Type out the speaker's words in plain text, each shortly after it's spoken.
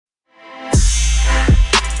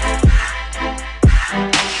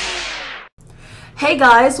Hey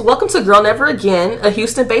guys, welcome to Girl Never Again, a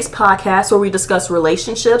Houston-based podcast where we discuss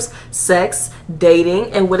relationships, sex,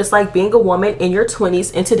 dating, and what it's like being a woman in your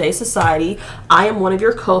 20s in today's society. I am one of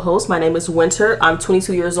your co-hosts. My name is Winter. I'm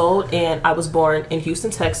 22 years old, and I was born in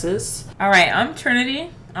Houston, Texas. All right, I'm Trinity.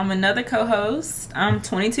 I'm another co-host. I'm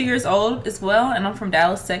 22 years old as well, and I'm from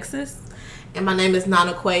Dallas, Texas. And my name is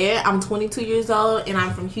Nana Quaya. I'm 22 years old, and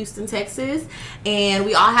I'm from Houston, Texas. And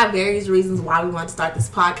we all have various reasons why we want to start this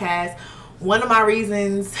podcast. One of my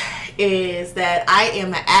reasons is that I am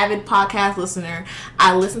an avid podcast listener.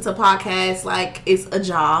 I listen to podcasts like it's a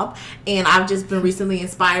job, and I've just been recently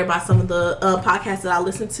inspired by some of the podcasts that I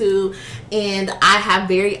listen to, and I have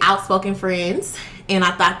very outspoken friends, and I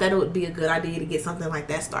thought that it would be a good idea to get something like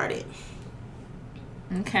that started.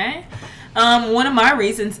 Okay. One of my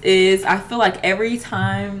reasons is I feel like every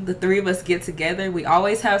time the three of us get together, we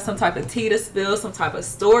always have some type of tea to spill, some type of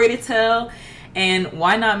story to tell. And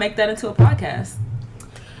why not make that into a podcast?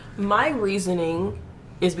 My reasoning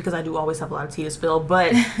is because I do always have a lot of tea to spill,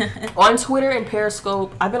 but on Twitter and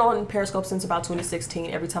Periscope, I've been on Periscope since about 2016.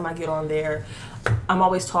 Every time I get on there, I'm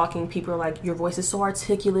always talking. People are like, your voice is so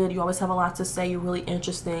articulate. You always have a lot to say. You're really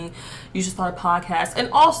interesting. You should start a podcast. And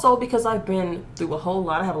also because I've been through a whole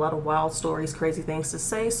lot. I have a lot of wild stories, crazy things to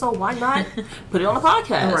say. So why not put it on a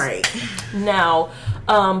podcast? Right. Now,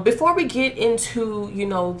 before we get into,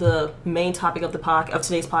 the main topic of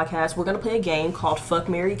today's podcast, we're going to play a game called Fuck,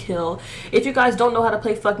 Marry, Kill. If you guys don't know how to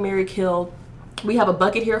play Fuck, Marry, Kill, we have a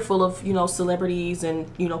bucket here full of, celebrities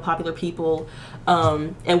and, popular people.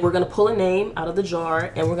 And we're going to pull a name out of the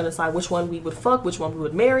jar, and we're going to decide which one we would fuck, which one we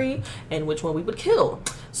would marry, and which one we would kill.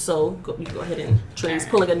 So you go ahead and Trini's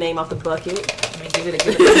pulling a name out the bucket. Let me give it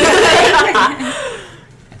a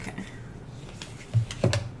Okay.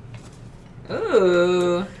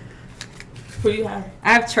 Ooh. Who do you have?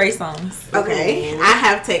 I have Trey Songz. Okay. I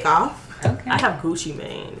have Takeoff. Okay. I have Gucci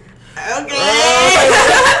Mane. Okay.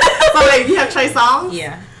 So wait, you have Trey Songz?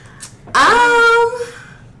 Yeah.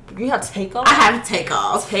 You have Takeoff? I have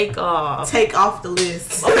Takeoff. Takeoff. Take off the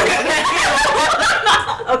list.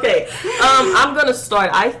 Okay. I'm gonna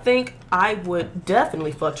start. I think I would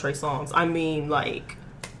definitely fuck Trey Songz. I mean, like,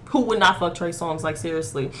 who would not fuck Trey Songz? Like,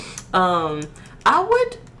 seriously. I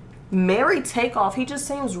would marry Takeoff. He just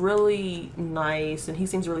seems really nice, and he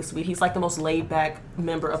seems really sweet. He's like the most laid back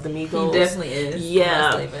member of the Migos. He definitely is.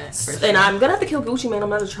 Yeah. Back, sure. And I'm gonna have to kill Gucci Mane. I'm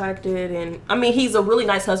not attracted, and I mean, he's a really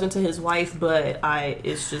nice husband to his wife, but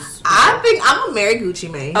it's just. I think I'm gonna marry Gucci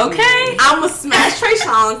Mane. Okay. I'm gonna smash Trey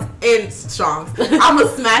Songz I'm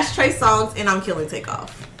gonna smash Trey Songz, and I'm killing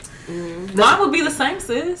Takeoff. Mine would be the same,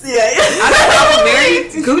 sis. Yeah. I would marry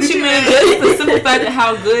Gucci Mane just for the simple fact of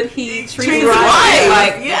how good he treats his wife.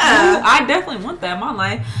 Like, yeah. I definitely want that in my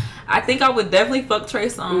life. I think I would definitely fuck Trey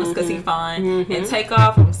Songz because he's fine. And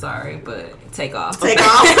Takeoff, I'm sorry, but Takeoff.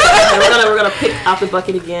 Takeoff. We're gonna pick out the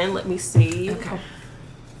bucket again. Let me see. Okay.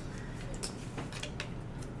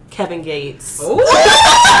 Kevin Gates. Ooh.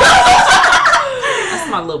 That's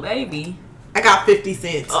my little baby. I got 50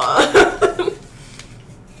 cents.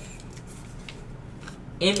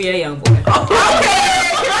 NBA YoungBoy. Okay.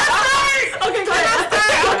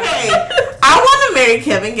 I want to marry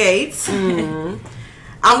Kevin Gates. I'm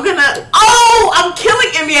killing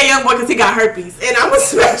NBA YoungBoy because he got herpes, and I'm gonna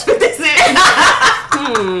smash 50 cents.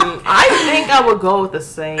 I think I would go with the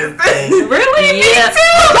same thing. Really? Yeah. Me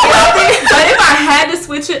too. But if I had to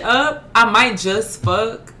switch it up, I might just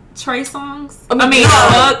fuck Trey Songz.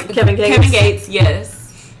 Fuck Kevin Gates. Kevin Gates,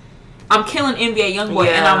 yes. I'm killing NBA YoungBoy,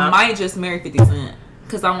 and I might just marry 50 Cent.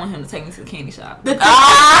 Because I want him to take me to the candy shop. But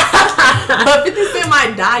 50 Cent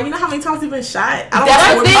might die. You know how many times he's been shot?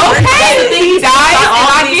 That's the thing. He dies and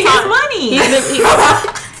I get his money.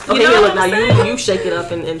 Okay, here, look, now you shake it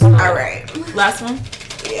up and start. All right. Last one?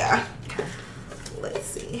 Yeah. Let's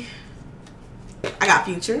see. I got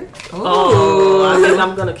Future. Oh, I think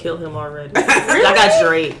I'm going to kill him already. Really? I got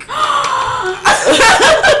Drake.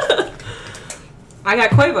 I got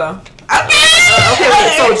Quavo.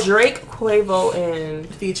 Okay, so Drake, Quavo, and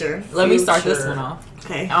Future. Let me start this one off.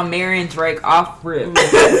 Okay. I'm marrying Drake off rip.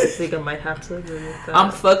 I think I might have to agree with that.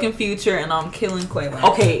 I'm fucking Future and I'm killing Quavo.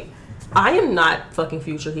 Okay, I am not fucking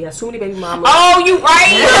Future. He has too many baby mamas. Oh, you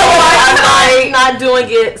right. I'm not doing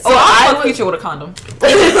it. So I fuck Future with a condom.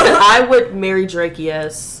 I would marry Drake,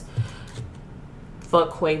 yes. Fuck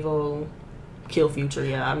Quavo. Kill Future,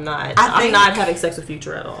 yeah. I'm not having sex with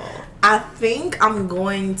Future at all. I think I'm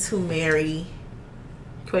going to marry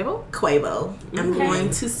Quavo. I'm going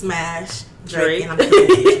to smash Drake. And I'm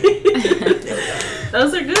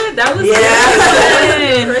Those are good. That was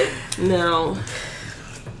good. No.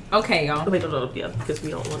 Okay, y'all. Wait, no, yeah, because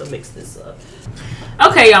we don't want to mix this up.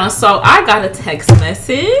 Okay, y'all. So I got a text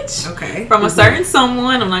message. Okay. From a certain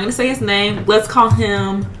someone. I'm not gonna say his name. Let's call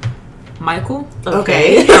him Michael.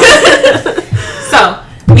 Okay. So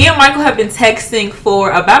me and Michael have been texting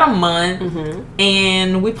for about a month,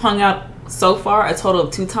 and we've hung out so far a total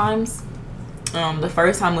of 2 times. The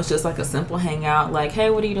first time was just like a simple hangout, like, hey,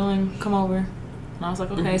 what are you doing? Come over. And I was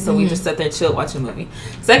like, okay. So we just sat there, chilled, watching a movie.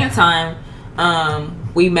 Second time,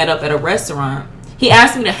 we met up at a restaurant. He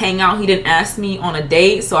asked me to hang out. He didn't ask me on a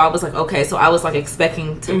date, so I was like, okay. So I was like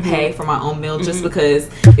expecting to pay for my own meal, just because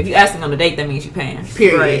if you ask me on a date, that means you're paying.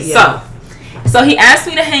 Period. Right, yeah. So he asked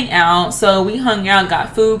me to hang out. So we hung out,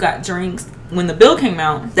 got food, got drinks. When the bill came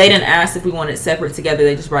out, they didn't ask if we wanted it separate together.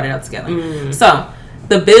 They just brought it out together. So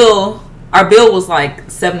our bill was like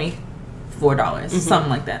 $74, something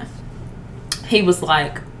like that. He was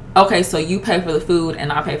like, okay, so you pay for the food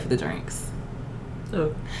and I pay for the drinks.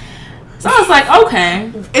 Oh. So I was like, okay.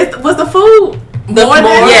 Was the food more than?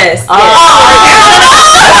 Yes.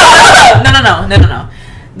 No.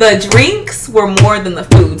 The drinks were more than the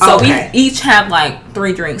food. So we each had like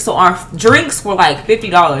 3 drinks. So our drinks were like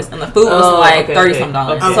 $50 and the food was like $30-some.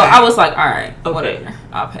 So I was like, all right, whatever.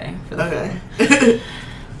 I'll pay for the food.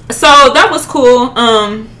 So that was cool.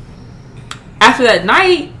 After that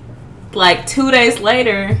night, like 2 days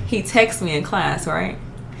later, he texts me in class, right?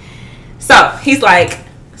 So he's like,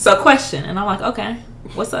 so question. And I'm like, okay,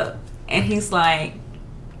 what's up? And he's like,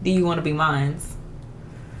 do you want to be mine?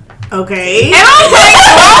 Okay. And I was like,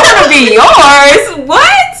 I want to be yours.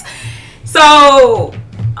 What? So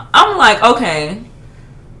I'm like, okay.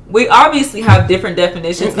 We obviously have different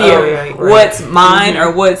definitions of what's mine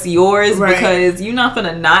or what's yours, because you're not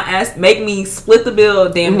gonna not make me split the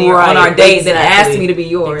bill damn near on our date, then ask me to be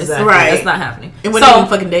yours. Right. That's not happening. It wasn't even a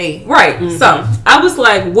fucking date. Right. So I was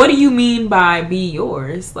like, what do you mean by be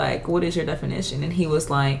yours? Like, what is your definition? And he was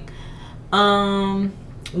like,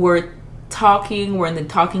 we're in the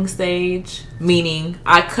talking stage, meaning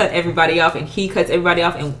I cut everybody off and he cuts everybody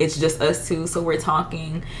off and it's just us two, so we're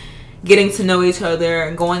talking, getting to know each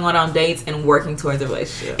other, going on dates, and working towards a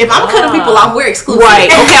relationship. If I'm cutting people off, we're exclusive. Right.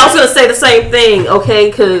 Okay, I was going to say the same thing, okay?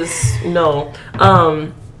 Because,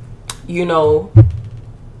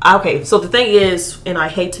 okay, so the thing is, and I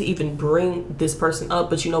hate to even bring this person up,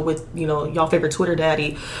 but with, y'all favorite Twitter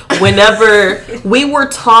daddy, whenever we were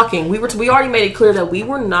talking, we already made it clear that we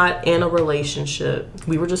were not in a relationship.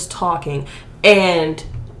 We were just talking. And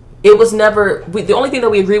it was never, the only thing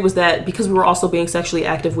that we agreed was that because we were also being sexually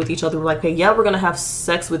active with each other, we're like, okay, yeah, we're going to have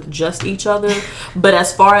sex with just each other. But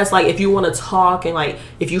as far as like, if you want to talk and like,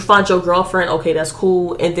 if you find your girlfriend, okay, that's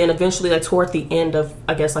cool. And then eventually like toward the end of,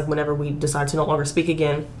 I guess like whenever we decided to no longer speak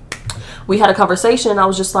again, we had a conversation and I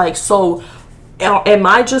was just like, so am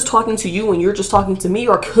I just talking to you and you're just talking to me,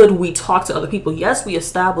 or could we talk to other people? Yes, we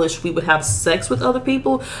established we would have sex with other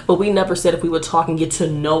people, but we never said if we would talk and get to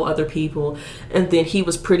know other people. And then he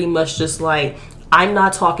was pretty much just like, I'm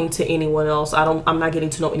not talking to anyone else. I'm not getting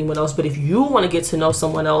to know anyone else. But if you want to get to know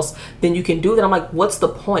someone else, then you can do that. I'm like, what's the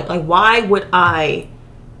point? Like, why would I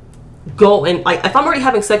go and like, if I'm already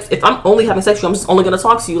having sex, if I'm only having sex with you, I'm just only going to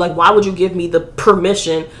talk to you. Like, why would you give me the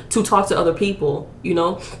permission to talk to other people,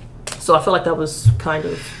 So I feel like that was kind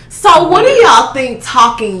of... So what do y'all think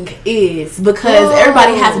talking is? Because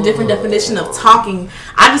everybody has a different definition of talking.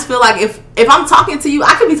 I just feel like if I'm talking to you,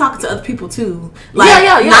 I could be talking to other people too. Like,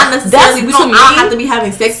 yeah. Not necessarily. We don't all have to be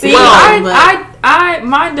having sex.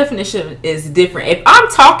 My definition is different. If I'm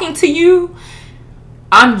talking to you,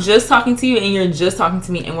 I'm just talking to you and you're just talking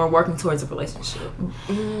to me and we're working towards a relationship.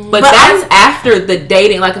 But that's after the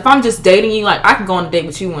dating. Like, if I'm just dating you, like, I can go on a date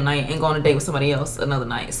with you one night and go on a date with somebody else another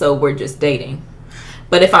night. So we're just dating.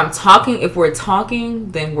 But if we're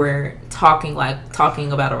talking, then we're talking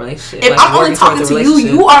about a relationship. If I'm only talking to you,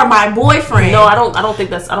 you are my boyfriend. No, I don't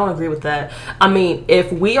think I don't agree with that. I mean,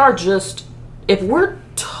 if we're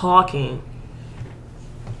talking,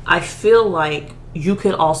 I feel like you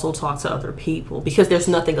could also talk to other people because there's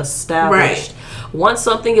nothing established. Right. Once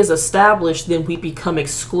something is established, then we become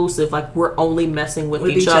exclusive. Like, we're only messing with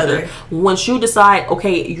each other. Once you decide,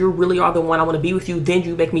 okay, you really are the one, I want to be with you, then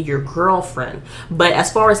you make me your girlfriend. But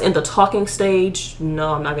as far as in the talking stage,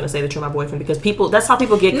 no, I'm not going to say that you're my boyfriend because that's how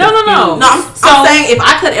people get confused. No. I'm saying if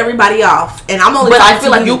I cut everybody off and I'm only But I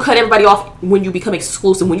feel like you cut everybody off when you become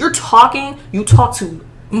exclusive. When you're talking, you talk to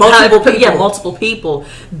multiple people.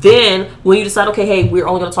 Then when you decide, okay, hey, we're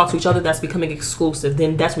only going to talk to each other, that's becoming exclusive.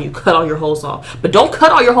 Then that's when you cut all your hoes off. But don't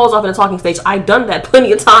cut all your hoes off in a talking stage. I've done that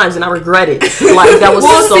plenty of times and I regret it. Like, that was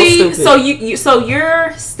so stupid. So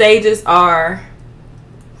your stages are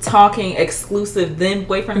talking, exclusive, then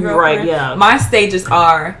boyfriend and girlfriend. Right, yeah. My stages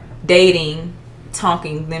are dating,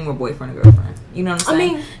 talking, then we're boyfriend and girlfriend. You know what I'm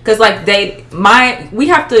saying? Because like we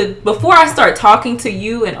have to, before I start talking to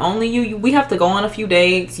you and only you, we have to go on a few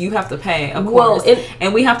dates. You have to pay, of course,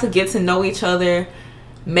 and we have to get to know each other.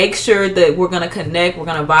 Make sure that we're gonna connect, we're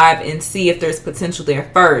gonna vibe, and see if there's potential there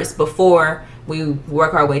first before we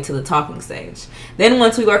work our way to the talking stage. Then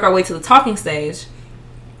once we work our way to the talking stage,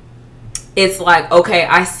 it's like, okay,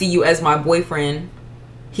 I see you as my boyfriend.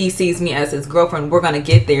 He sees me as his girlfriend. We're going to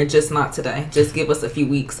get there, just not today. Just give us a few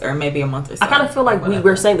weeks or maybe a month or so. I kind of feel like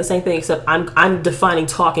we're saying the same thing, except I'm defining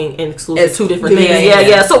talking and exclusive as two different things.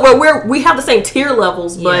 Yeah. So we have the same tier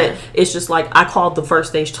levels, but it's just like I called the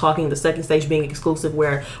first stage talking, the second stage being exclusive,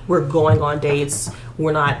 where we're going on dates.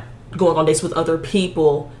 We're not going on dates with other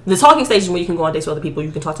people. The talking stage is when you can go on dates with other people.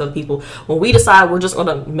 You can talk to other people. When we decide we're just going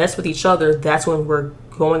to mess with each other, that's when we're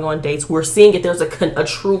going on dates. We're seeing if there's a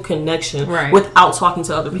true connection without talking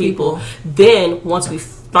to other people. Then once we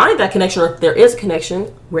find that connection, or if there is a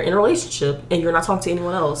connection, we're in a relationship and you're not talking to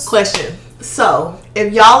anyone else. Question. So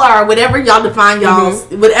if y'all are whatever y'all define y'all's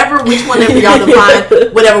whenever y'all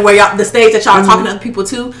define whatever where y'all the stage that y'all are talking to other people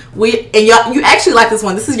to, you actually like this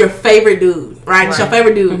one. This is your favorite dude, right? It's your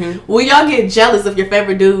favorite dude. Will y'all get jealous of your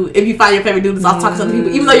favorite dude if you find your favorite dude is also talking to other people,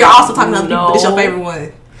 even though you're also talking to other people, but it's your favorite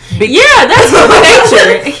one? Yeah, that's human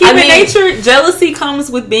nature. Human nature. Jealousy comes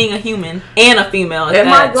with being a human and a female.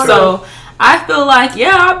 So I feel like,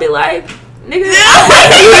 I'll be like, nigga.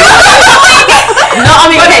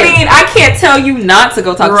 I can't tell you not to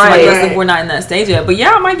go talk to somebody else if we're not in that stage yet. But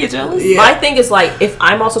I might get jealous. Yeah. My thing is like, if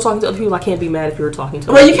I'm also talking to other people, I can't be mad if you're talking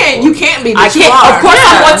to. Well, you can't be. I can't. Of course,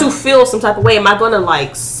 I want to feel some type of way. Am I going to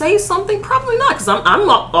like say something? Probably not, because I'm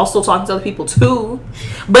also talking to other people too.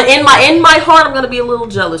 But in my heart, I'm going to be a little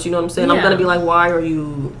jealous. You know what I'm saying? I'm going to be like, why are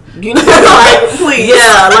you? You know, like, please.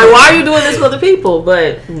 Yeah, like why are you doing this with other people?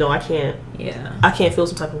 But no, I can't. Yeah, I can't feel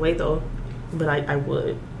some type of way though. But I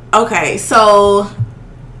would. Okay, so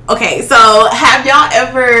have y'all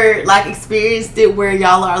ever like experienced it where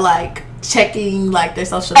y'all are like checking like their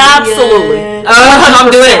social media? Absolutely.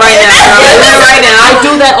 I'm doing it right now. I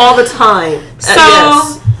do that all the time. So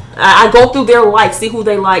yes. I go through their likes, see who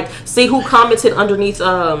they like, see who commented underneath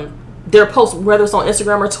their posts, whether it's on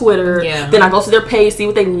Instagram or Twitter. Yeah. Then I go to their page, see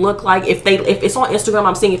what they look like. If it's on Instagram,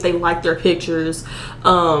 I'm seeing if they like their pictures.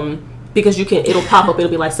 Because it'll pop up,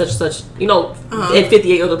 it'll be like such, and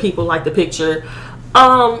 58 other people like the picture.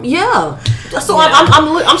 So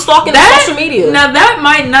I'm stalking social media. Now that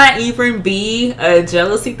might not even be a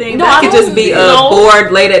jealousy thing. No, that could just be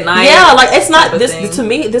bored late at night. Yeah, like it's not this to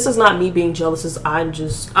me. This is not me being jealous. I'm nosy.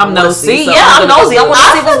 So I'm nosy. I want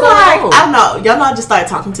to see what's going on. I don't know. Y'all know I just started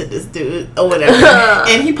talking to this dude or whatever,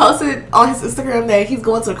 and he posted on his Instagram that he's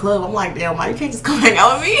going to the club. I'm like, damn, why you can't just come hang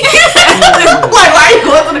out with me? Like, why are you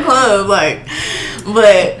going to the club? Like,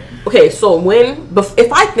 but. Okay, so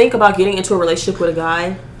if I think about getting into a relationship with a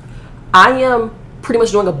guy, I am pretty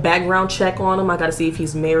much doing a background check on him. I got to see if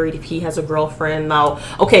he's married, if he has a girlfriend. Now,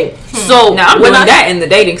 so now I'm doing that in the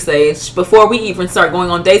dating stage before we even start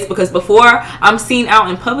going on dates, because before I'm seen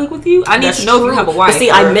out in public with you, I need to know if you have a wife. But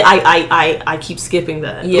see, I keep skipping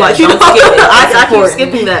that. Yeah, like, I keep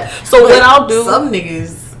skipping that. So what I'll do, some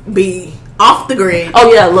niggas be off the grid.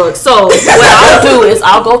 Oh yeah, look. So what I'll do is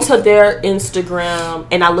I'll go to their Instagram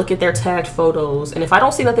and I look at their tagged photos. And if I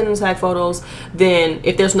don't see nothing in the tagged photos, then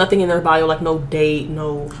if there's nothing in their bio, like no date,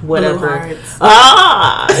 no whatever,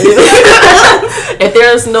 if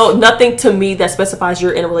there's nothing to me that specifies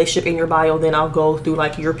you're in a relationship in your bio, then I'll go through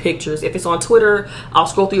like your pictures. If it's on Twitter, I'll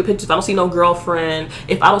scroll through your pictures. If I don't see no girlfriend,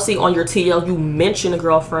 if I don't see on your TL you mention a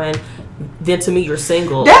girlfriend, then to me you're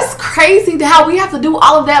single. That's crazy how we have to do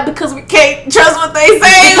all of that because we can't trust what they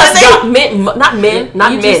say. Because not men.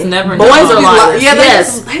 Just never boys know. Are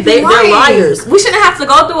liars. They're liars. We shouldn't have to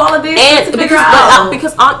go through all of this to figure out.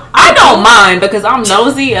 Because I don't mind, because I'm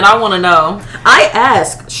nosy and I want to know. I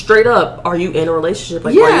ask straight up, are you in a relationship?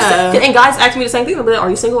 Like, and guys ask me the same thing. Are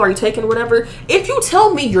you single? Are you taken? Whatever. If you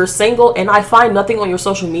tell me you're single and I find nothing on your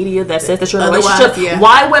social media that says that you're in a relationship,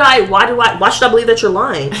 why should I believe that you're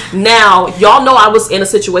lying? Now, y'all know I was in a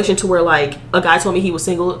situation to where like a guy told me he was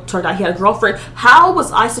single, turned out he had a girlfriend. How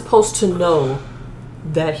was I supposed to know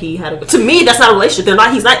that he had to me, that's not a relationship.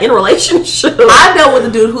 He's not in a relationship. I dealt with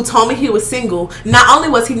a dude who told me he was single. Not only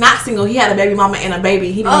was he not single, he had a baby mama and a baby.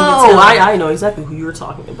 He didn't even tell me. I know exactly who you were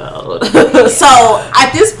talking about. So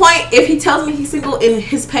at this point, if he tells me he's single and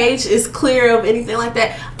his page is clear of anything like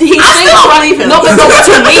that, I still don't believe him. No, but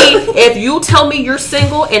to me, if you tell me you're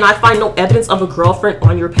single and I find no evidence of a girlfriend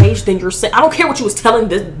on your page, then you're single. I don't care what you was telling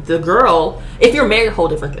the girl. If you're married, whole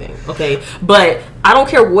different thing, okay? But I don't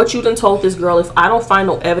care what you done told this girl. If I don't find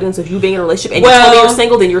no evidence of you being in a relationship and you tell me you're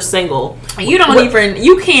single, then you're single. You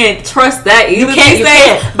can't trust that either. You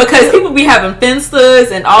can't. Because people be having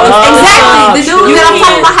Finstas and all this exactly. The dude that I'm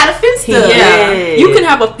talking about had a Finsta. Yeah. You can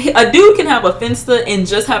have a dude can have a Finsta and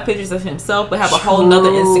just have pictures of himself, but have a whole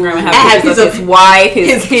nother Instagram and have pictures of his wife,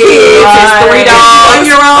 his kids, his 3 dogs,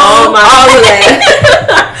 all of that.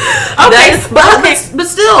 But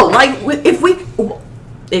still, like, if we.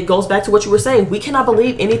 It goes back to what you were saying. We cannot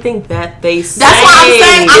believe anything that they say. That's why I'm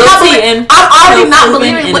saying I'm already not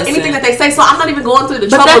believing anything that they say. So I'm not even going through the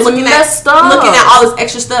trouble looking at all this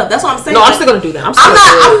extra stuff. That's what I'm saying. No, I'm still gonna do that. I'm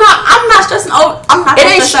not stressing. I'm not. It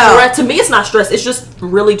ain't stress. To me, it's not stress. It's just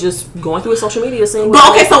really just going through social media saying.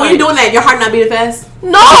 But okay, so when you're doing that, your heart not beating fast?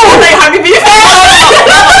 No, your heart be beating fast.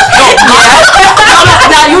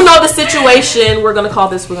 Now you know the situation. We're gonna call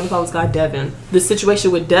this guy Devin. The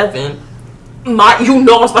situation with Devin. I'm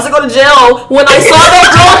supposed to go to jail. When I saw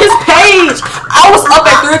that girl on his page, I was up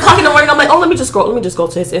at 3 o'clock in the morning. I'm like, let me just go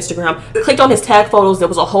to his Instagram. Clicked on his tag photos. There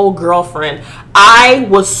was a whole girlfriend.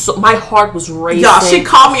 My heart was racing. Y'all, she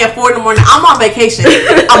called me at 4 in the morning. I'm on vacation.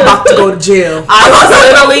 I'm about to go to jail. I was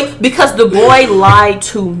literally, because the boy lied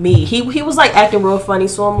to me. He was like acting real funny.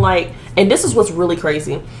 So I'm like, and this is what's really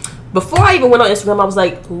crazy. Before I even went on Instagram, I was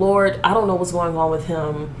like, Lord, I don't know what's going on with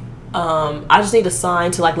him. I just need a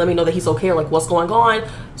sign to like let me know that he's okay or like what's going on.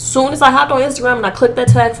 Soon as I hopped on Instagram and I clicked that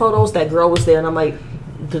tag photos, that girl was there, and I'm like,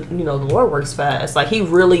 the Lord works fast. Like, he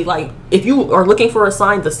really, like, if you are looking for a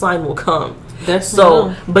sign, the sign will come. That's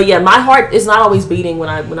so. But yeah, my heart is not always beating when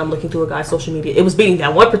I'm looking through a guy's social media. It was beating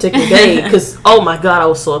that one particular day because oh my god, I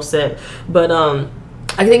was so upset. But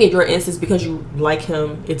I think in your instance, because you like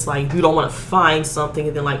him, it's like you don't want to find something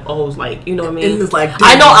and then like, oh, like, you know what I mean? It's like,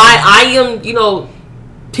 I know I am,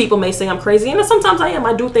 people may say I'm crazy, and sometimes I am.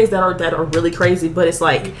 I do things that are really crazy, but it's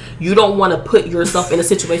like you don't want to put yourself in a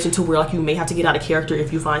situation to where like you may have to get out of character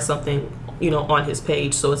if you find something on his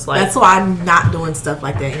page. So it's like, that's why I'm not doing stuff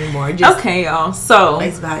like that anymore. Just okay, y'all. So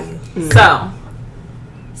face value.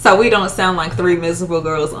 So we don't sound like 3 miserable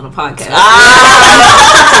girls on a podcast.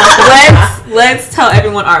 Let's tell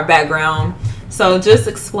everyone our background. So just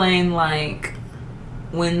explain like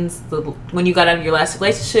when you got out of your last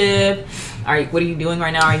relationship. What are you doing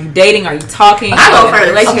right now? Are you dating? Are you talking? I go first.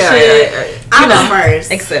 Relationship. I go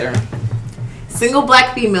first. Etc. Single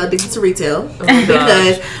black female addicted to retail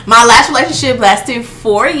because my last relationship lasted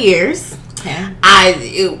 4 years. Okay.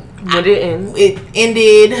 When did it end? It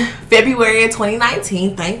ended February of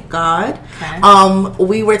 2019. Thank God. Okay.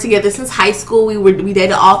 We were together since high school. We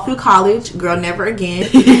dated all through college. Girl, never again.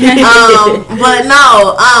 But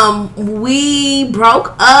no. We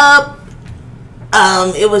broke up.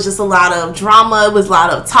 It was just a lot of drama. It was a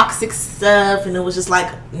lot of toxic stuff, and it was just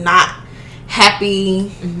like not happy.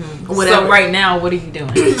 Whatever. So right now, what are you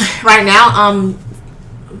doing? Right now, I'm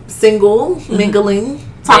single, mingling,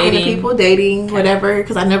 talking to people, dating, whatever.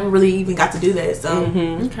 Because I never really even got to do that. So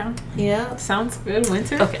okay, yeah, sounds good.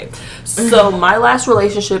 Winter. Okay, so my last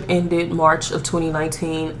relationship ended March of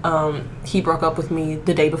 2019. He broke up with me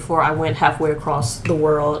the day before I went halfway across the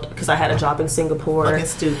world because I had a job in Singapore. Fucking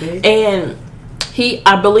stupid. And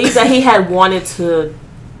I believe that he had wanted to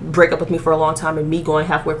break up with me for a long time, and me going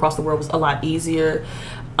halfway across the world was a lot easier.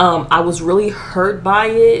 I was really hurt by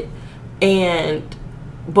it,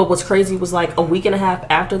 but what's crazy was like a week and a half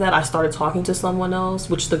after that, I started talking to someone else,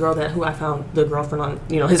 which is the girl who I found the girlfriend on,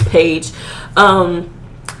 his page.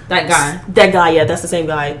 That guy, yeah, that's the same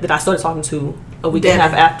guy that I started talking to a week and a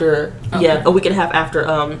half after. Okay. Yeah, a week and a half after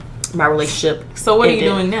my relationship. So what are you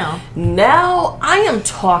doing now? Now I am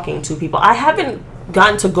talking to people. I haven't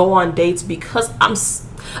gotten to go on dates because I'm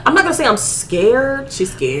not gonna say I'm scared.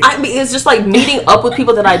 She's scared. I mean, it's just like meeting up with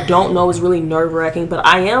people that I don't know is really nerve-wracking. But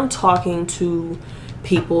I am talking to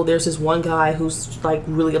people. There's this one guy who's like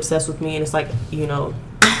really obsessed with me, and it's like, I'm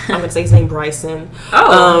gonna say his name, Bryson. Name?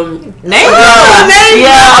 Yeah,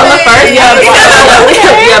 I'm the first.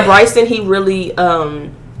 Yeah, Bryson. He really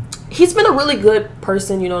he's been a really good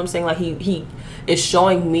person, you know what I'm saying? Like, he is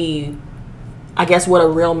showing me, I guess, what a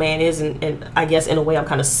real man is, and I guess in a way I'm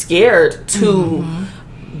kind of scared to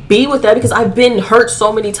be with that because I've been hurt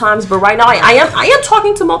so many times. But right now I am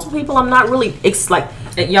talking to multiple people. I'm not really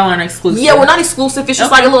Y'all aren't exclusive. Yeah, we're not exclusive. It's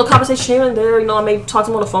just like a little conversation here and there. You know, I may talk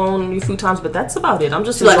to him on the phone a few times, but that's about it. I'm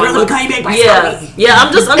just enjoying I'm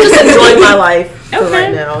just enjoying my life for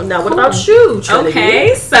right now. Now, what about you, Trinity?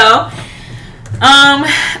 Okay, so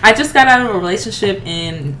I just got out of a relationship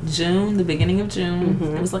in June, the beginning of June.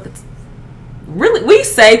 It was like really, we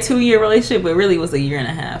say 2-year relationship, but really it was a year and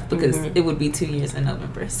a half because it would be 2 years in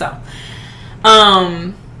November. So,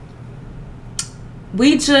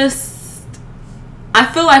 I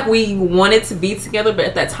feel like we wanted to be together, but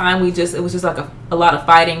at that time it was just like a lot of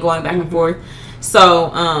fighting going back and forth.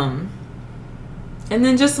 So, and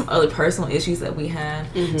then just some other personal issues that we had.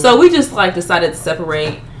 So we just like decided to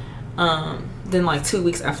separate. Then like 2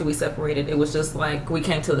 weeks after we separated, it was just like we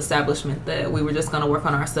came to the establishment that we were just going to work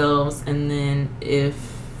on ourselves, and then if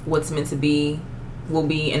what's meant to be will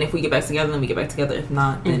be, and if we get back together, then we get back together. If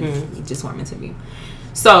not, then we just weren't meant to be.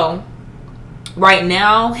 So right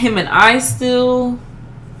now, him and I still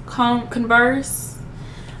converse.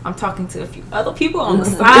 I'm talking to a few other people on the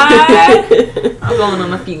side. I'm going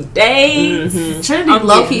on a few dates. Trinity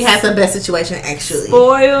low-key has the best situation, actually.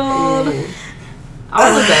 Spoiled. All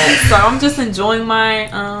of that. So I'm just enjoying my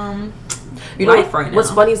life right now. What's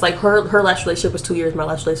funny is like her last relationship was 2 years, my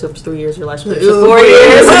last relationship was 3 years, your last relationship was 4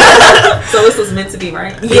 years. So this was meant to be,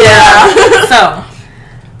 right? Yeah.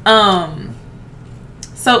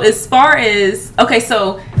 So as far as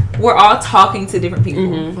so we're all talking to different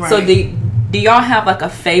people. Right. So do y'all have like a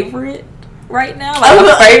favorite right now? Like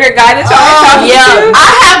a favorite guy that y'all are talking to? I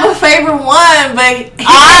have a favorite one, but he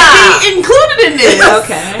can't be included in this.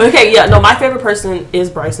 Okay, yeah. No, my favorite person is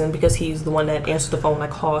Bryson because he's the one that answers the phone when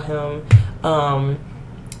I call him.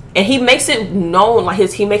 And he makes it known, like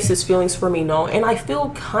he makes his feelings for me known, and I feel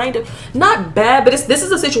kind of not bad, but this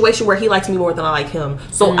is a situation where he likes me more than I like him.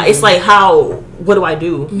 So it's like, what do I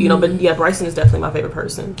do? You know, but yeah, Bryson is definitely my favorite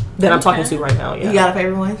person that I'm talking to right now. Yeah. You got a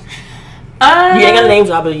favorite one? You ain't got a name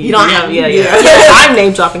drop, but you don't have. Yeah. I'm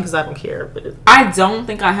name dropping because I don't care. But I don't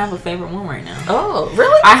think I have a favorite one right now. Oh,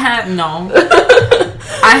 really? I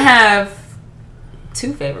have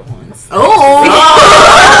 2 favorite ones. Oh,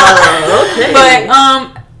 okay. But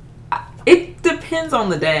it depends on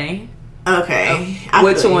the day. Okay.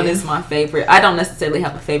 Which one is my favorite? I don't necessarily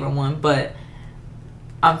have a favorite one, but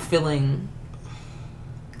I'm feeling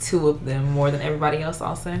 2 of them more than everybody else,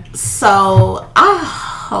 I'll say. So I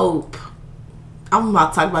hope, I'm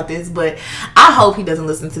about to talk about this, but I hope he doesn't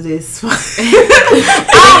listen to this. Think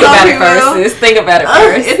about it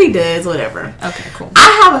first. If he does, whatever. Okay, cool.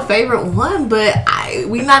 I have a favorite one, but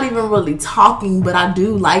we're not even really talking, but I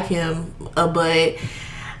do like him. But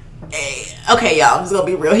okay, y'all, I'm just gonna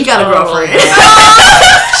be real. He got a girlfriend.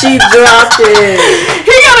 She dropped it.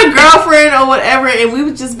 He got a girlfriend or whatever, and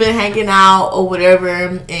we've just been hanging out or whatever,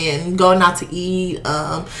 and going out to eat,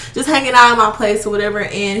 just hanging out at my place or whatever.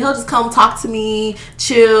 And he'll just come talk to me,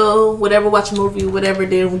 chill, whatever, watch a movie, whatever.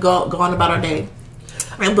 Then we go on about our day.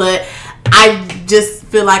 But I just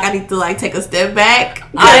feel like I need to like take a step back.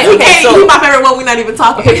 He's my favorite one. We're not even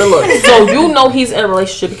talking. Okay, but look, so you know he's in a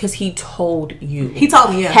relationship because he told you. He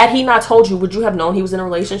told me, yeah. Had he not told you, would you have known he was in a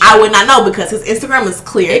relationship? I would not know because his Instagram is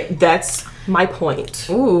clear. That's my point.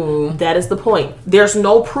 Ooh, that is the point. There's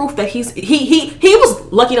no proof that he was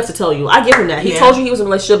lucky enough to tell you. I give him that. He told you he was in a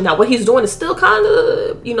relationship. Now what he's doing is still kind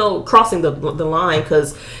of crossing the line,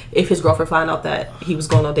 because if his girlfriend found out that he was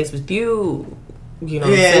going on dates with you.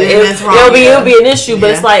 That's wrong. It'll be an issue,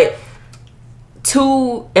 but it's like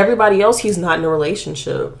to everybody else, he's not in a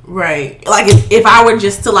relationship, right? Like if I were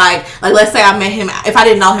just to like let's say I met him, if I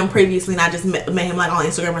didn't know him previously and I just met him like on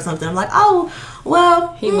Instagram or something, I'm like, oh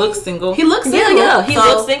well, he looks single. He looks single. Yeah, he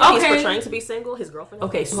looks single. Okay. He's portraying to be single. His girlfriend.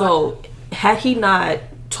 Okay, so had he not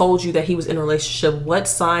told you that he was in a relationship, what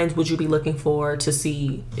signs would you be looking for to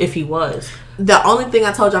see if he was? The only thing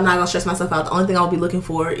I told you, I'm not gonna stress myself out. The only thing I'll be looking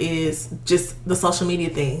for is just the social media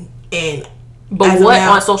thing. But what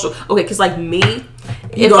on social? Okay, because like me,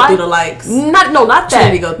 you go through the likes. Not that.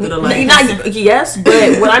 Trinity go through the likes. Yes,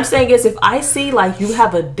 but what I'm saying is, if I see like you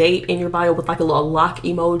have a date in your bio with like a little lock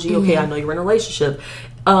emoji, okay, I know you're in a relationship.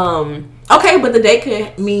 Okay, but the date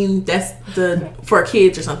could mean that's for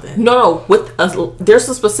kids or something. No, there's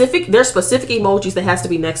specific emojis that has to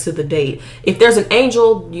be next to the date. If there's an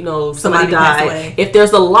angel, somebody died. If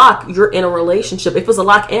there's a lock, you're in a relationship. If it's a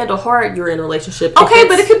lock and a heart, you're in a relationship. Okay,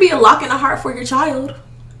 but it could be a lock and a heart for your child.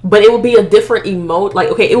 But it will be a different emote. Like,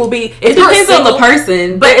 okay, it will be. It depends on the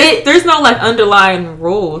person, but there's no like underlying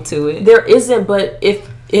rule to it. There isn't. But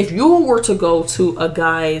if you were to go to a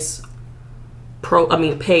guy's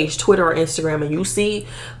page, Twitter or Instagram, and you see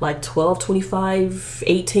like 12, 25,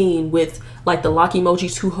 18 with like the lock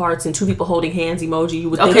emoji, 2 hearts, and 2 people holding hands emoji, you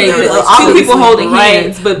would think two people holding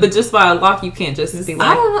hands, but just by a lock, you can't just be like.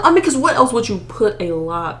 I don't know. I mean, because what else would you put a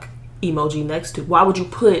lock emoji next to? Why would you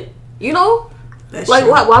put, you know? That's like,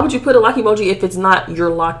 true. why would you put a lock emoji if it's not you're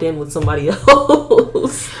locked in with somebody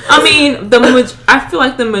else? I mean, I feel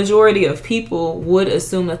like the majority of people would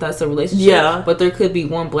assume that that's a relationship. Yeah. But there could be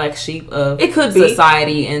one black sheep of It could be.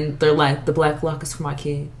 society, and they're like, the black lock is for my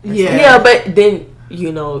kid. Yeah, but then,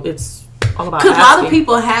 you know, it's all about because a lot of asking.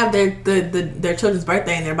 people have their children's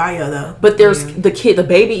birthday in their bio though. But there's the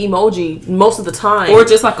baby emoji most of the time, Or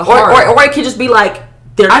just like a heart. or it could just be like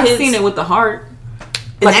I've seen it with the heart.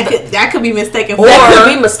 And like that could be mistaken for. That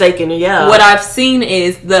could be mistaken, yeah. What I've seen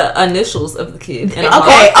is the initials of the kid. And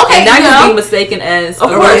Okay, and that yeah. could be mistaken as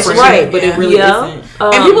Of a course, relationship, right. but Yeah. it really isn't.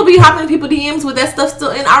 And people be hopping in people DMs with that stuff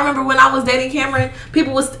still. And I remember when I was dating Cameron,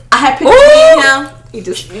 I had pictures Ooh. of him. You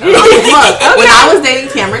just Look, when I was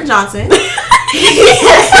dating Cameron Johnson,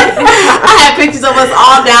 I had pictures of us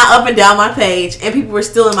all up and down my page, and people were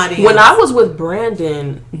still in my DMs. When I was with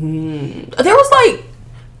Brandon, there was like,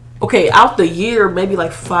 out the year, maybe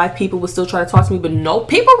like 5 people would still try to talk to me, but no,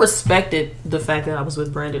 people respected the fact that I was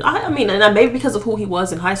with Brandon. I mean, and maybe because of who he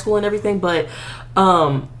was in high school and everything, but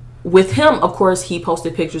with him, of course, he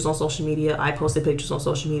posted pictures on social media. I posted pictures on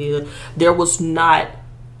social media. There was not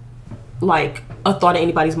like a thought in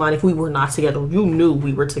anybody's mind if we were not together. You knew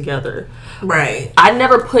we were together. Right. I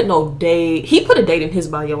never put no date. He put a date in his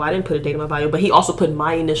bio. I didn't put a date in my bio, but he also put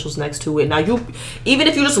my initials next to it. Now, even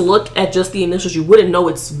if you just looked at just the initials, you wouldn't know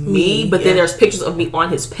it's me. But then there's pictures of me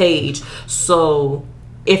on his page. So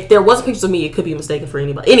if there wasn't pictures of me, it could be mistaken for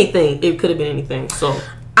anything. It could have been anything. So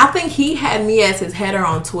I think he had me as his header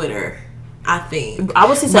on Twitter. I think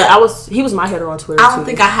he was my header on Twitter. I don't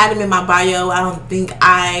think I had him in my bio. I don't think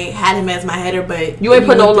I had him as my header, but You ain't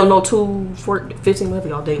put no 2, 4, 15, whatever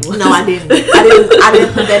y'all date was. No, I didn't. I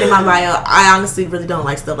didn't put that in my bio. I honestly really don't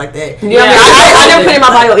like stuff like that. Yeah, I never put it in my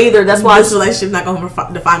bio either. That's why this relationship not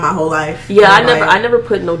gonna define my whole life. Yeah, I never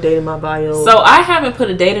put no date in my bio. So I haven't put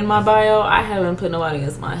a date in my bio. I haven't put nobody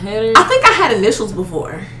as my header. I think I had initials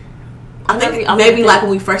before. I think maybe like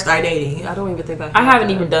when we first started dating. I don't even think I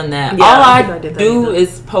haven't even done that. Yeah, all I I do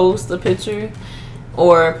is post a picture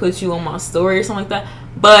or put you on my story or something like that.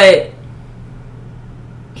 But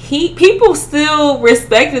people still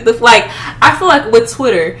respected I feel like with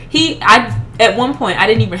Twitter, at one point I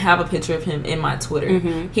didn't even have a picture of him in my Twitter.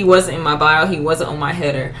 Mm-hmm. He wasn't in my bio, he wasn't on my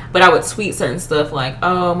header, but I would tweet certain stuff like,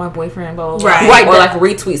 oh, my boyfriend, blah, blah, blah. Right. Or like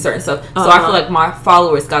retweet certain stuff. So I feel like my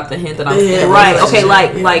followers got the hint that I'm in a right. relationship.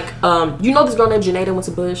 Okay, you know this girl named Janaida went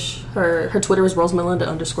to Bush. Her Twitter is Rosemelinda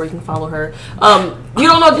 _. You can follow her. You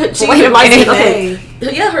don't know she okay.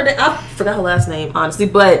 Yeah, her name, I forgot her last name honestly,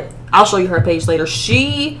 but I'll show you her page later.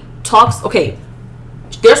 She talks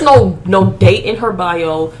there's no date in her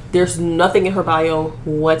bio. There's nothing in her bio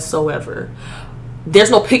whatsoever.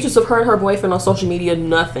 There's no pictures of her and her boyfriend on social media,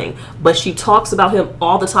 nothing. But she talks about him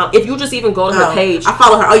all the time. If you just even go to her page. I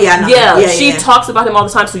follow her. Oh, yeah, I know. Yeah, she talks about him all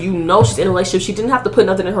the time, so you know she's in a relationship. She didn't have to put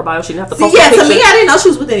nothing in her bio. She didn't have to post a picture. To me, I didn't know she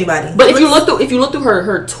was with anybody. But if you look through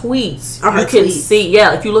her tweets, you can see,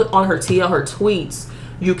 if you look on her TL, her tweets,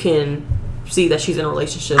 you can see that she's in a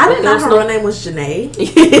relationship. I didn't know her real name was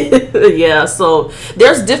Janae. Yeah, so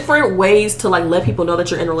there's different ways to let people know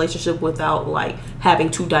that you're in a relationship without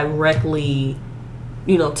having to directly,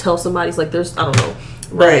 tell somebody. It's there's, I don't know.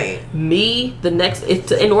 But right. Me,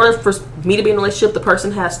 in order for me to be in a relationship, the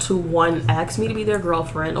person has to, one, ask me to be their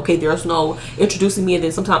girlfriend. Okay, there's no introducing me and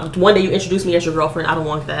then sometimes one day you introduce me as your girlfriend. I don't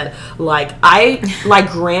want that. I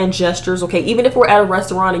like grand gestures. Okay, even if we're at a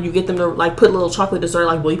restaurant and you get them to put a little chocolate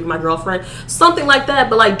dessert, will you be my girlfriend? Something like that.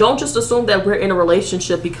 But don't just assume that we're in a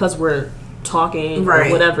relationship because we're talking or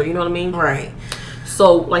whatever. You know what I mean? Right.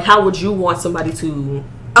 So how would you want somebody to?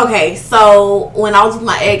 Okay, so when I was with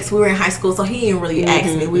my ex, we were in high school, so he didn't really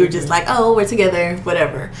ask me. We were just like, oh, we're together,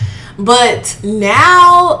 whatever. But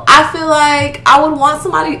now I feel like I would want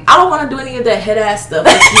somebody. I don't want to do any of that head ass stuff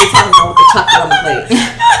like you were talking about with the chocolate on the plate.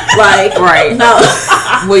 Right. No.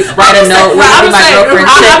 Write a note. My girlfriend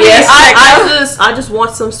said yes. I just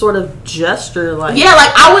want some sort of gesture, yeah,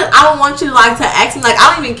 I would want you to ask me.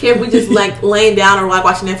 I don't even care if we just laying down or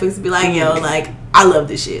watching Netflix and be like, yo, I love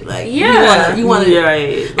this shit. You want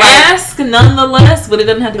to ask nonetheless, but it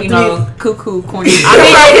doesn't have to be cuckoo corny.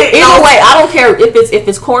 Either way, I don't care if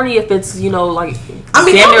it's corny, if it's damn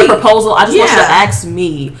near proposal. I just want you to ask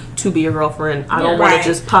me to be your girlfriend. I don't want to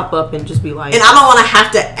just pop up and just be like, and I don't want to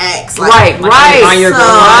have to ask like, right. On your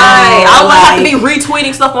girlfriend. I don't want to have to be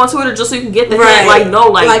retweeting stuff on Twitter just so you can get the hint. Like, no,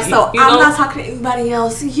 like so I'm not talking to anybody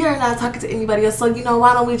else. You're not talking to anybody else. So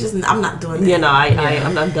why don't we just? I'm not doing that. You know,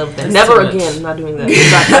 I'm not done with that. Never again. I'm not doing that.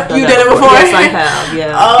 You did it before. Yes, I have.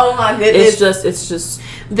 Yeah. Oh my goodness. It's just.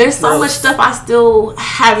 There's so much stuff I still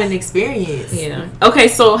haven't experienced. Yeah. Okay,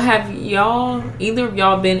 so have either of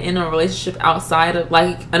y'all been in a relationship outside of,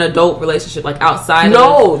 like, an adult relationship, like outside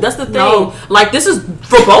No, that's the thing. No. Like, this is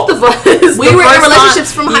for both of us. We were in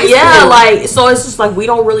relationships from high school. Yeah, like, so it's just like we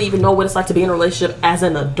don't really even know what it's like to be in a relationship as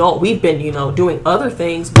an adult. We've been, doing other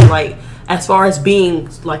things, but like, as far as being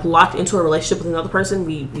like locked into a relationship with another person,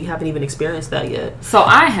 we haven't even experienced that yet. So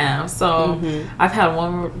I have. So I've had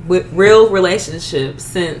one real relationship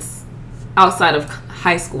since outside of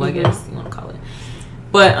high school, I guess you want to call it.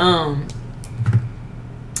 But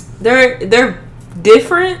they're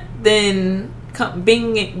different than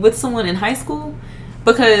being with someone in high school,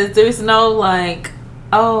 because there's no like,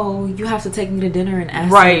 oh, you have to take me to dinner and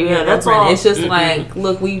ask me. Yeah, that's girlfriend. all. It's just like,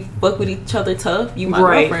 look, we fuck with each other tough. You my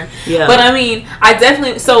girlfriend. Yeah. But I mean, I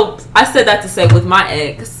definitely. So I said that to say, with my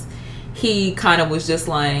ex, he kind of was just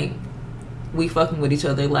like, we fucking with each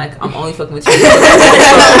other. Like, I'm only fucking with you. You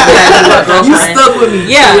stuck with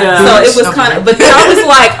me. Yeah. So it was kind of. But then I was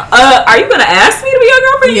like, are you gonna ask me to be your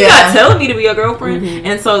girlfriend? Yeah. You're not telling me to be your girlfriend.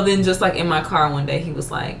 And so then, just like in my car one day, he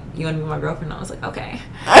was like, you want to be my girlfriend? And I was like, okay.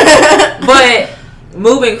 But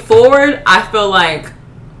moving forward, I feel like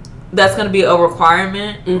that's gonna be a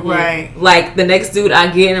requirement, right? Like, the next dude I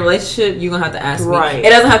get in a relationship, you're gonna have to ask me. It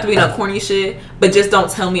doesn't have to be no corny shit, but just don't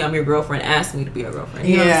tell me I'm your girlfriend. Ask me to be your girlfriend.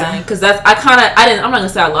 You know what I'm saying? Because that's I'm not gonna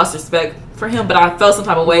say I lost respect for him, but I felt some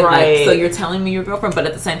type of way. Like, so you're telling me your girlfriend, but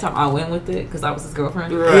at the same time I went with it because I was his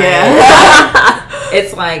girlfriend. Yeah.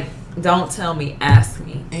 It's like, don't tell me, ask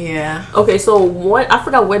me. Yeah. Okay, so I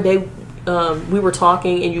forgot what day we were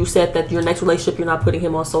talking, and you said that your next relationship, you're not putting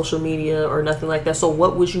him on social media or nothing like that. So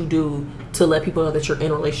what would you do to let people know that you're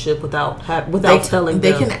in a relationship without telling them?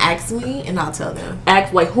 They can ask me and I'll tell them.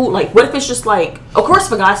 Act like who? Like, what if it's just like, of course,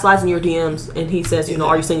 if a guy slides in your DMs and he says,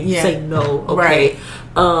 are you saying, you say no? Okay.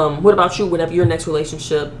 Right. What about you? Whenever your next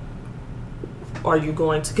relationship, are you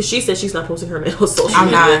going to? Because she said she's not posting her man on social media. I'm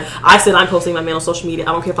not. I said I'm posting my man on social media. I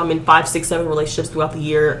don't care if I'm in 5, 6, 7 relationships throughout the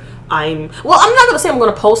year. I'm not gonna say I'm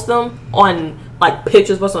gonna post them on like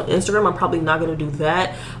pictures, what's on Instagram. I'm probably not gonna do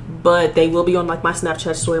that, but they will be on like my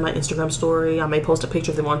Snapchat story, my Instagram story. I may post a picture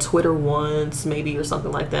of them on Twitter once, maybe, or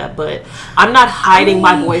something like that. But I'm not hiding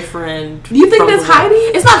my boyfriend. Do you think that's hiding?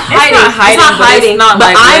 It's not hiding. It's not hiding. But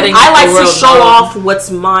like, I like to show off what's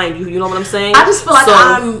mine. You know what I'm saying? I just feel like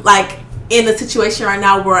I'm like in a situation right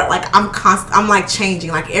now where like I'm like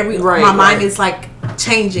changing. Like my mind is like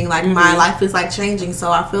changing. Like my life is like changing. So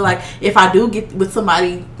I feel like if I do get with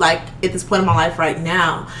somebody like at this point in my life right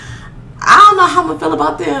now, I don't know how I'm gonna feel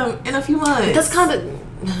about them in a few months. That's kind of,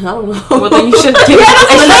 I don't know. Well, then you should. That's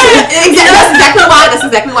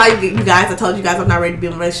exactly why you guys. I told you guys I'm not ready to be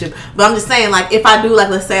in a relationship. But I'm just saying, like, if I do, like,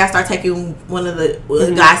 let's say I start taking one of the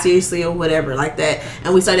guys seriously or whatever like that,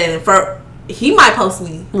 and we start dating, he might post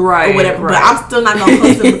me or whatever, but I'm still not gonna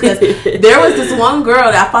post him because there was this one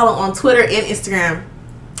girl that I follow on Twitter and Instagram.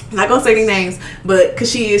 I'm not gonna say any names, but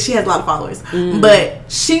because she has a lot of followers, but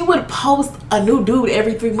she would post a new dude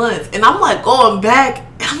every 3 months, and I'm like going back,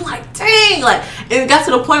 and I'm like, dang, like, and it got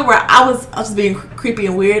to the point where I was just being creepy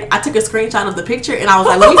and weird. I took a screenshot of the picture, and I was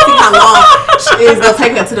like, let me see how long it's gonna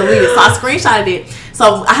take her to delete it. So I screenshotted it.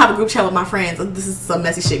 So I have a group chat with my friends. This is some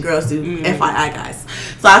messy shit girls do, FYI guys.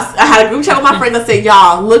 So I had a group chat with my friends. I said,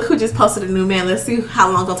 y'all, look who just posted a new man. Let's see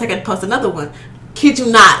how long it's gonna take her to post another one. Kid you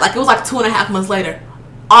not, like, it was like 2.5 months later.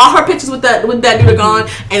 All her pictures with that dude are gone,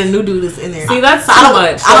 and a new dude is in there. See, that's so too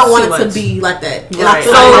much. I don't want it to be like that. And I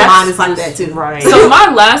feel like my mind is like that too. Right. So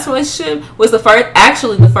my last relationship was the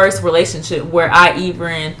first relationship where I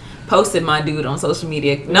even posted my dude on social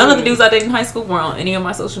media. None of the dudes I dated in high school were on any of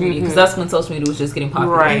my social media because that's when social media was just getting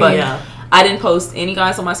popular. Right. But I didn't post any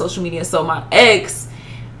guys on my social media. So my ex,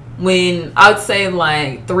 when I would say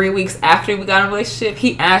like 3 weeks after we got in a relationship,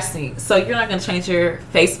 he asked me, so you're not going to change your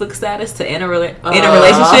Facebook status to in a relationship?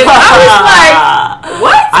 I was like,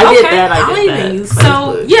 what? I get that. I don't even use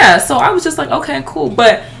Facebook. So I was just like, okay, cool.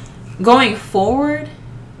 But going forward,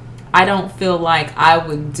 I don't feel like I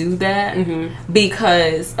would do that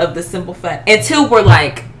because of the simple fact, until we're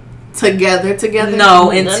like together.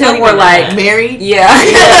 No, until we're like married. Yeah.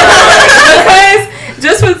 Because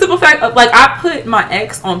just for the simple fact of, like, I put my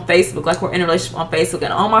ex on Facebook, like, we're in a relationship on Facebook,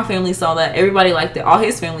 and all my family saw that. Everybody liked it. All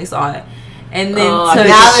his family saw it. and then now to the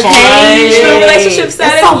change change. the relationship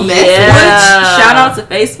status. It's so messy. Which, shout out to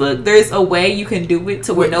Facebook. There's a way you can do it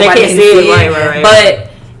to where They nobody can't can see it. right. But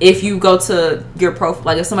if you go to your profile,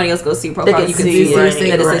 like if somebody else goes to your profile, you can see right.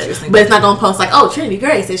 that it's interesting. But it's not gonna post like, oh, Trinity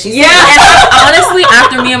Grace, and she's Yeah, and honestly,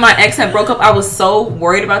 after me and my ex had broke up, I was so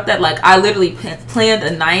worried about that. Like, I literally planned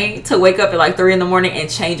a night to wake up at like 3 a.m. and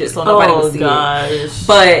change it so nobody would see it.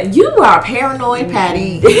 But you are paranoid,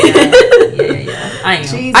 Patty. yeah, I am.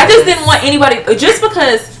 Jesus. I just didn't want anybody, just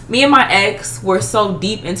because me and my ex were so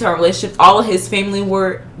deep into our relationship. All of his family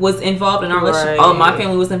was involved in our relationship. All of my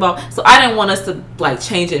family was involved. So I didn't want us to like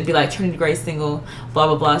change it and be like Trinity Grace single, blah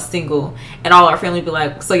blah blah single, and all our family be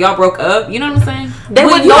like, so y'all broke up? You know what I'm saying? They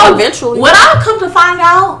would know eventually. What I come to find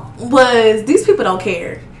out was these people don't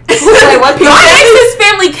care. What my ex's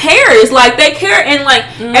family cares. Like, they care, and like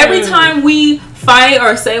every time we fight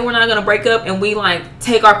or say we're not gonna break up and we like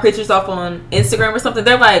take our pictures off on Instagram or something,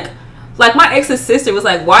 they're like my ex's sister was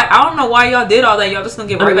like, why? I don't know why y'all did all that. Y'all just gonna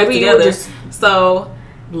get right back together. So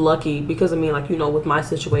lucky, because I mean, like, you know, with my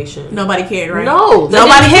situation, nobody cared, right? No,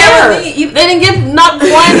 nobody cared. They didn't give not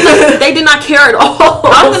one. They did not care at all.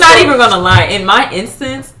 I'm not even gonna lie. In my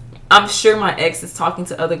instance, I'm sure my ex is talking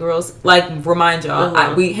to other girls. Like, remind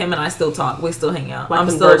y'all, him and I still talk. We still hang out. Like,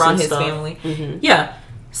 I'm still around his family. Mm-hmm. Yeah.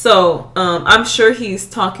 So, I'm sure he's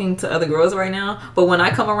talking to other girls right now. But when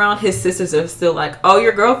I come around, his sisters are still like, "Oh,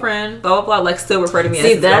 your girlfriend," blah blah blah. Like, still refer to me as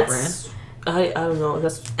his girlfriend. I don't know.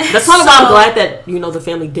 That's kind of why I'm glad that, you know, the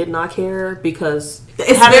family did not care, because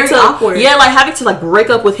it's very awkward. Yeah, like having to like break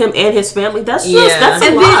up with him and his family. That's just that's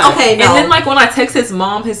a lot. Okay, no. And then like when I text his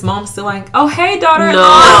mom's still like, "Oh, hey, daughter." No.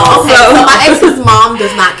 Okay, so my ex's mom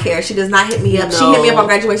does not care. She does not hit me up. No. She hit me up on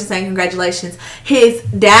graduation saying congratulations. His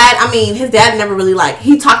dad never really like,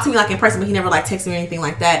 he talked to me like in person, but he never like texted me or anything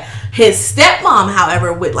like that. His stepmom,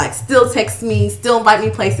 however, would like still text me, still invite me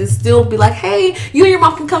places, still be like, "Hey, you and your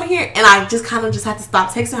mom can come here." And I just kind of just had to stop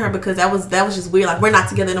texting her, because that was just weird. Like, we're not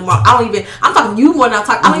together no more. I'm talking to you more than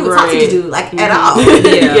I don't even talk to you, dude, like, at all.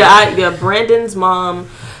 Yeah, Brandon's mom,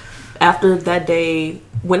 after that day,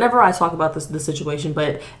 whenever I talk about the situation,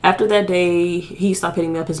 but after that day, he stopped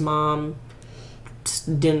hitting me up. His mom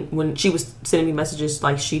didn't, when she was sending me messages,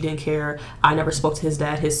 like, she didn't care. I never spoke to his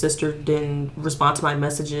dad. His sister didn't respond to my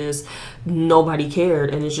messages. Nobody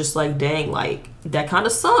cared. And it's just like, dang, like, that kind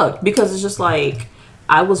of sucked, because it's just like,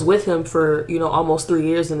 I was with him for, you know, almost 3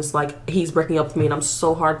 years, and it's like, he's breaking up with me, and I'm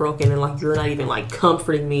so heartbroken, and like, you're not even like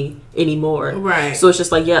comforting me anymore. Right. So it's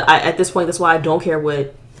just like, yeah, at this point, that's why I don't care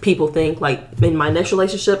what people think. Like, in my next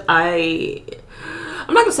relationship, I'm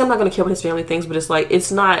not gonna say I'm not gonna care what his family thinks, but it's like,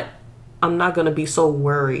 I'm not gonna be so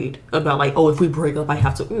worried about like, oh, if we break up, I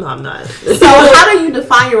have to. No, I'm not. So how do you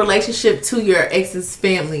define your relationship to your ex's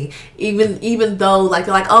family? Even though like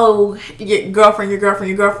they're like, oh, your girlfriend.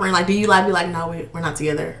 Like, do you like be like, no, we're not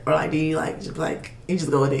together, or like, do you like just like you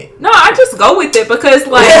just go with it? No, I just go with it, because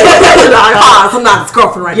like, I'm not his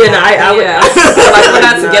girlfriend right now. Yeah, like, we're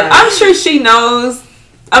not together. I'm sure she knows.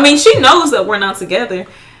 I mean, she knows that we're not together.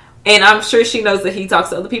 And I'm sure she knows that he talks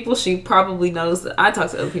to other people. She probably knows that I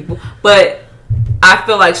talk to other people. But I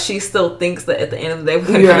feel like she still thinks that at the end of the day, we're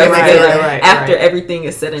going to come back together after everything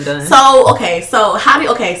is said and done. So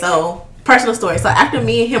personal story. So after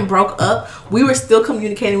me and him broke up, we were still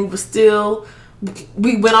communicating.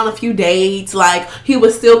 We went on a few dates. Like, he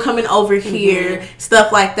was still coming over here,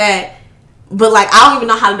 stuff like that. But like, I don't even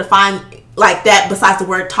know how to define like that besides the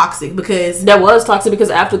word toxic, because that was toxic, because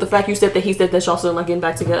after the fact, you said that he said that y'all still not getting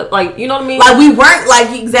back together, like, you know what I mean, like, we weren't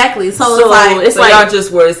like, exactly, so it's like y'all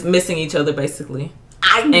just was missing each other basically.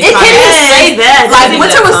 I can't even say that. Like,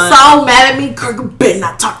 Winter was so mad at me. Girl, better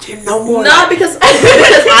not talk to him no more. No, because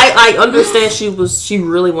I understand she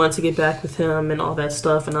really wanted to get back with him and all that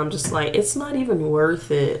stuff, and I'm just like, it's not even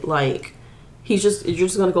worth it. Like, you're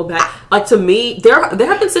just gonna go back. Like, to me, there have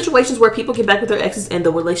been situations where people get back with their exes and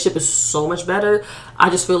the relationship is so much better. I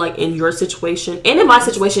just feel like in your situation and in my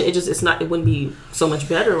situation, it wouldn't be so much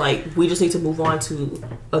better. Like, we just need to move on to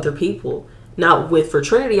other people. Now, for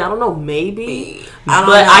Trinity, I don't know, maybe,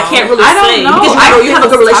 I can't really say, because you have a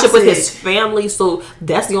good relationship with his family, so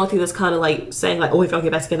that's the only thing that's kind of like saying like, oh, if y'all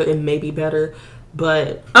get back together, it may be better.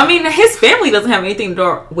 But I mean, his family doesn't have anything to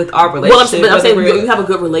do with our relationship. Well, I'm saying you have a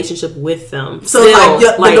good relationship with them, so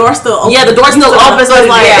it's like the door's still open. Yeah, the door's still open. So it's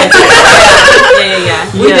like,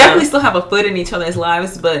 yeah. We definitely still have a foot in each other's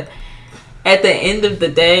lives, but at the end of the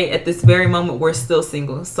day, at this very moment, we're still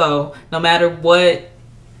single. So no matter what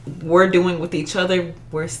we're doing with each other,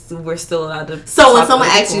 we're still allowed to. So when someone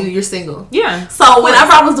asks you, you're single. Yeah. So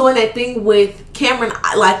whenever I was doing that thing with Cameron,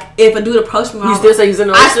 like, if a dude approached me, you still say he's in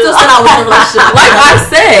a relationship. I still said I was in a relationship. Like I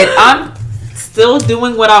said, I'm still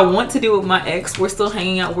doing what I want to do with my ex. We're still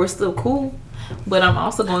hanging out. We're still cool. But I'm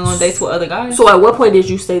also going on dates with other guys. So at what point did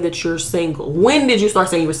you say that you're single? When did you start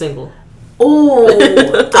saying you were single? Oh,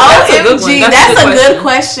 OMG, that's a good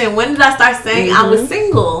question. When did I start saying I was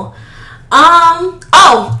single?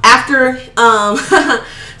 After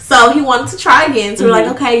so he wanted to try again. So we're like,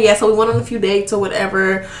 okay, yeah. So we went on a few dates or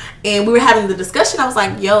whatever, and we were having the discussion. I was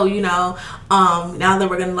like, yo, now that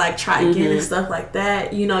we're gonna like try again and stuff like that,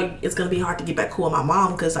 it's gonna be hard to get back cool with my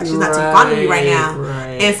mom because like she's not too fond of me right now.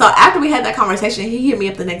 Right. And so after we had that conversation, he hit me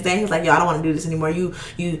up the next day. And he was like, yo, I don't want to do this anymore. You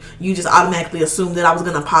just automatically assumed that I was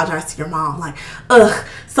gonna apologize to your mom. Like, ugh.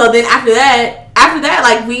 So then after that,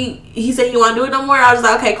 like he said he want to do it no more. I was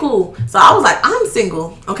like, okay, cool. So I was like, I'm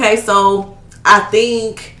single. Okay, so I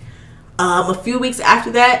think. A few weeks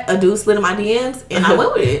after that, a dude slid in my DMs, and I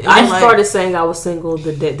went with it. I started saying I was single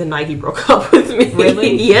the night he broke up with me.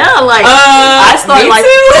 Really? Yeah, like I started like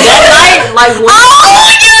that night, like when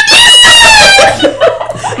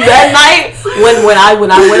that night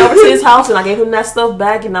when I went over to his house and I gave him that stuff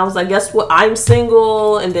back, and I was like, guess what? I'm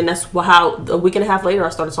single, and then that's how a week and a half later I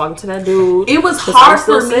started talking to that dude. It was hard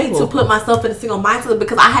for me to put myself in a single mindset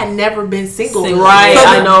because I had never been single. Right, so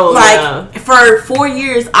I know. Like for 4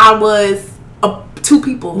 years, I was two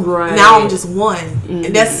people. Right. Now I'm just one,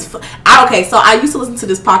 and that's okay. So I used to listen to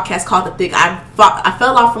this podcast called The Thick. I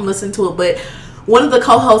fell off from listening to it, but one of the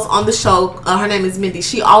co-hosts on the show, her name is Mindy.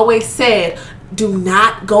 She always said, do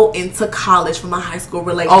not go into college from a high school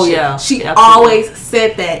relationship. Oh yeah, she always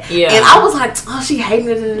said that. Yeah, and I was like, oh, she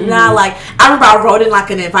hated it. Like I remember I wrote in like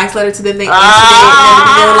an advice letter to them. They answered it,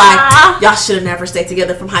 and they were like, y'all should have never stayed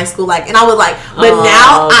together from high school. Like, and I was like, but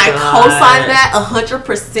now I co-sign that 100%.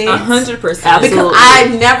 100%, because I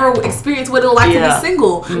never experienced what it was like to be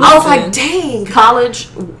single. I was like, dang, college.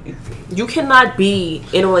 You cannot be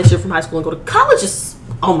in a relationship from high school and go to college.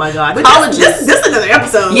 Oh my God! But college. This is another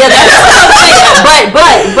episode. Yeah, that's what I'm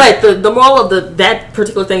saying. But the moral of that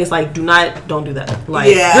particular thing is like, don't do that.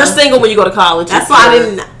 Like, you're single when you go to college. That's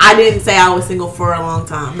why I didn't say I was single for a long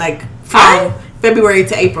time. Like from February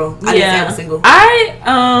to April, I didn't say I was single. I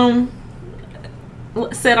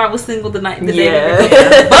said I was single the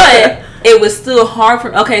day, but it was still hard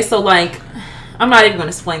for. Okay, so like. I'm not even going to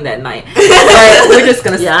explain that night. But we're just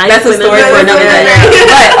going to... that's a story for another day.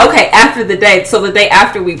 But, okay, after the day, so the day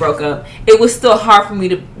after we broke up, it was still hard for me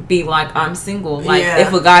to be like, I'm single. Like,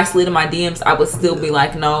 if a guy slid in my DMs, I would still be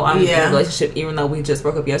like, no, I'm in a relationship, even though we just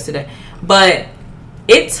broke up yesterday. But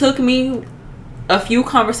it took me a few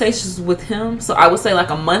conversations with him, so I would say like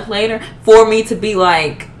a month later, for me to be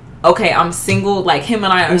like, okay, I'm single. Like, him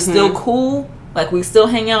and I are still cool. Like, we still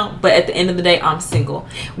hang out, but at the end of the day, I'm single.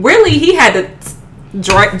 Really, he had to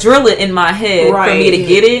drill it in my head for me to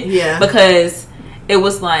get it. Yeah. Because it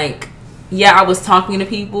was like, I was talking to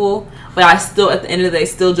people, but I still, at the end of the day,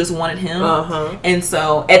 still just wanted him. And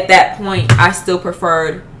so, at that point, I still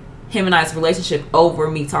preferred him and I's relationship over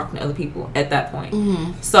me talking to other people at that point.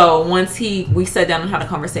 So, once we sat down and had a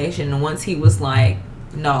conversation, and once he was like,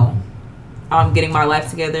 no, I'm getting my life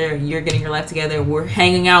together, you're getting your life together, we're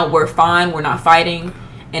hanging out, we're fine, we're not fighting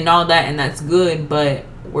and all that, and that's good, but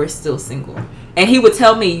we're still single. And he would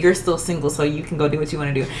tell me, you're still single, so you can go do what you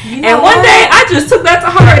want to do. And one day I just took that to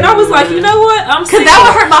heart, and I was like, you know what, I'm single. Because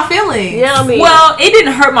that would hurt my feelings. Yeah, I mean, well, it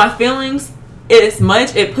didn't hurt my feelings as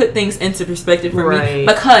much. It put things into perspective for me,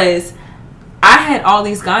 because I had all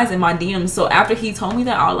these guys in my DMs, so after he told me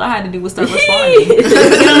that, all I had to do was start responding. You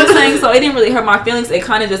know what I'm saying? So it didn't really hurt my feelings. It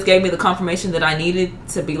kind of just gave me the confirmation that I needed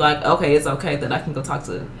to be like, okay, it's okay that I can go talk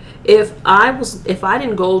to. If I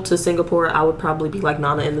didn't go to Singapore, I would probably be like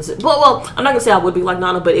Nana in this. Well, I'm not gonna say I would be like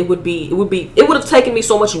Nana, but it would have taken me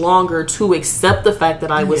so much longer to accept the fact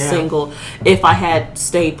that I was single if I had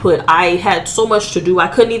stayed put. I had so much to do. I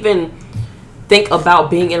couldn't even think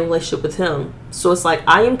about being in a relationship with him. So it's like,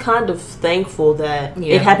 I am kind of thankful that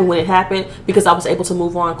it happened when it happened, because I was able to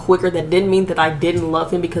move on quicker. That didn't mean that I didn't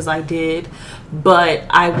love him, because I did, but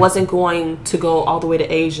I wasn't going to go all the way to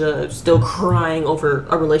Asia still crying over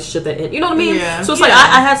a relationship that ended. You know what I mean? Yeah. So it's like,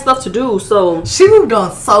 I had stuff to do. So she moved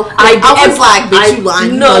on so quick. I was like, bitch, you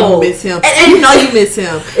lying. You know you miss him. And you know you miss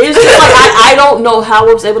him. It's just like, I don't know how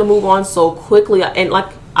I was able to move on so quickly. And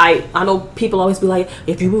like, I know people always be like,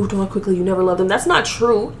 if you moved on quickly, you never loved them. That's not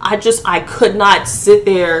true. I could not sit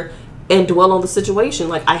there and dwell on the situation.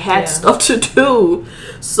 Like, I had stuff to do.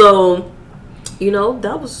 So,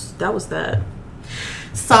 that was that.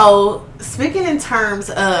 So, speaking in terms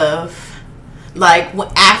of, like,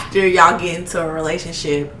 after y'all get into a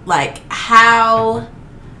relationship, like,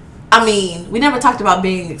 we never talked about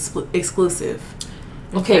being exclusive.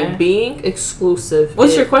 Okay, being exclusive.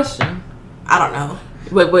 What's your question? I don't know.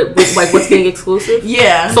 But like what's being exclusive?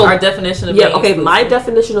 Yeah. So our definition of being exclusive. My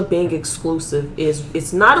definition of being exclusive is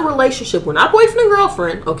it's not a relationship. We're not boyfriend and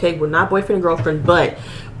girlfriend. Okay, we're not boyfriend and girlfriend, but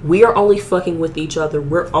we are only fucking with each other.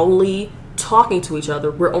 We're only talking to each other.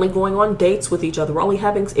 We're only going on dates with each other. We're only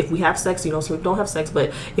having, if we have sex, you know, so we don't have sex,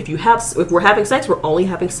 but if we're having sex, we're only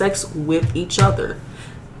having sex with each other.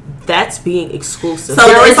 That's being exclusive. So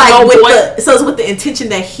it's like so it's with the intention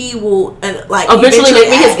that he will like eventually make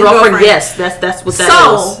me his girlfriend. Yes, that's what that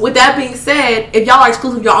is. So with that being said, if y'all are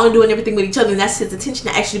exclusive, y'all only doing everything with each other, and that's his intention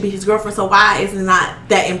to actually be his girlfriend. So why is it not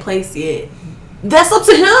that in place yet? That's up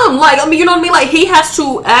to him. Like, I mean, you know what I mean? Like, he has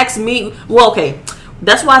to ask me. Well, okay.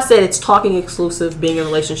 That's why I said it's talking exclusive, being in a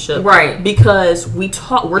relationship, right? Because we're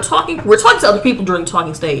talking to other people during the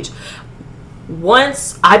talking stage.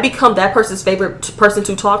 Once I become that person's favorite person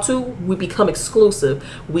to talk to, we become exclusive.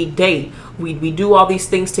 We date. We do all these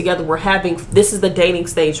things together. This is the dating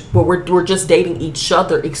stage, but we're just dating each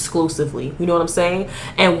other exclusively. You know what I'm saying?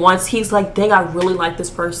 And once he's like, dang, I really like this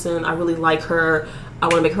person. I really like her. I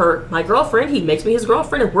want to make her my girlfriend. He makes me his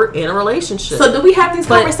girlfriend, and we're in a relationship. So do we have these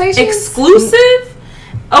conversations? Exclusive?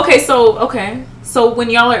 Okay, so when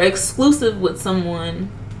y'all are exclusive with someone,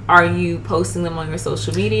 are you posting them on your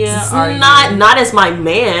social media? Not as my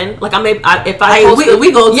man. Like we go to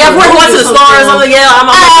we're going to the stars. I'm like, I'm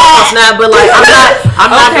on my Snap, but like I'm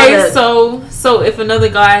not. Okay, so if another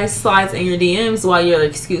guy slides in your DMs while you're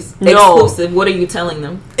exclusive, what are you telling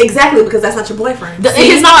them? Exactly, because that's not your boyfriend.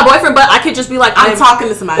 He's not my boyfriend, but I could just be like, I'm talking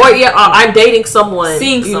to somebody, or I'm dating someone.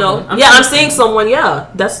 Seeing someone. I'm seeing someone. Yeah,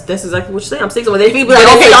 that's exactly what you're saying. I'm seeing someone. If he be like,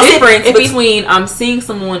 okay, difference between I'm seeing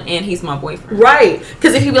someone and he's my boyfriend, right?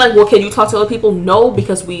 Because if he be like, well, can you talk to other people? No,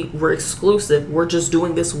 because we're exclusive. We're just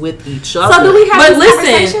doing this with each other. So do we have? But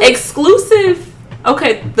listen, exclusive.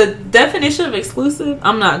 Okay, the definition of exclusive,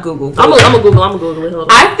 I'm not Google. I'm gonna Google it.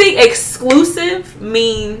 Hold on. I think exclusive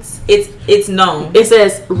means it's known. It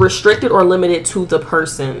says restricted or limited to the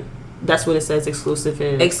person. That's what it says exclusive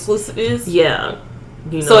is. Exclusive is? Yeah.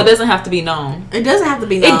 You know. So it doesn't have to be known. It doesn't have to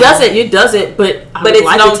be known. It doesn't, but it's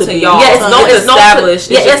like known to y'all. Yeah, it's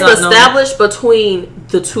established. It's established between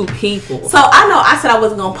the two people. So I said I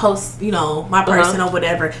wasn't gonna post, my person or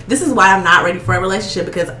whatever. This is why I'm not ready for a relationship,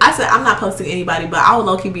 because I said I'm not posting anybody, but I would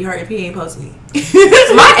low key be hurt if he ain't post me.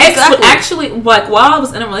 My ex would actually, like, while I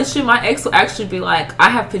was in a relationship, my ex would actually be like, I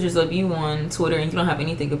have pictures of you on Twitter and you don't have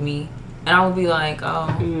anything of me. And I would be like,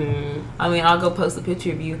 I mean, I'll go post a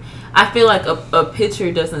picture of you. I feel like a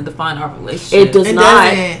picture doesn't define our relationship.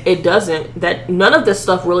 It doesn't. That none of this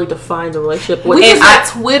stuff really defines a relationship. We just got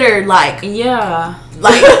Twitter, like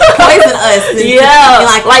poison us.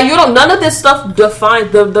 Like you don't. None of this stuff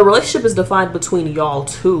defines the relationship is defined between y'all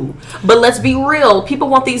two. But let's be real. People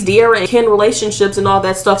want these De'Ara and Ken relationships and all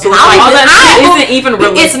that stuff. So isn't even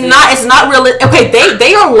realistic. It's not realistic. Okay,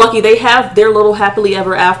 they are lucky. They have their little happily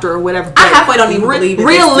ever after or whatever. I halfway don't even believe it.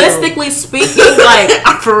 Realistically speaking, like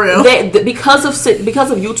for real. Because of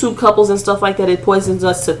YouTube couples and stuff like that, it poisons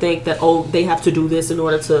us to think that they have to do this in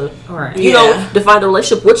order to define the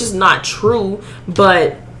relationship, which is not true.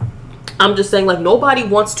 But I'm just saying, like, nobody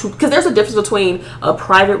wants to, because there's a difference between a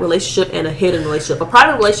private relationship and a hidden relationship. A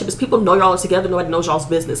private relationship is people know y'all are together, nobody knows y'all's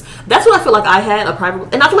business. That's what I feel like I had a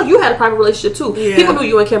private, and I feel like you had a private relationship too. Yeah. People knew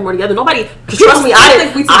you and Kim were together. Nobody, trust me,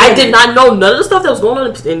 I did not know none of the stuff that was going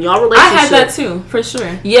on in y'all relationship. I had that too, for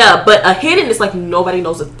sure. Yeah, but a hidden is like nobody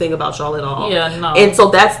knows a thing about y'all at all. Yeah, no. And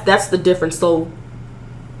so that's the difference. So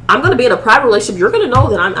I'm going to be in a private relationship. You're going to know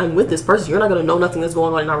that I'm with this person. You're not going to know nothing that's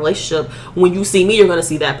going on in our relationship. When you see me, you're going to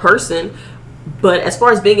see that person. But as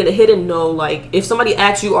far as being in a hidden, no. Like, if somebody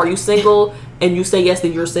asks you, are you single? And you say yes,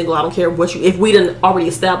 then you're single. I don't care if we didn't already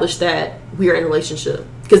establish that we're in a relationship.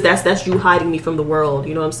 Because that's you hiding me from the world.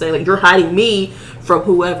 You know what I'm saying? Like, you're hiding me from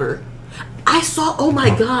whoever. I saw, oh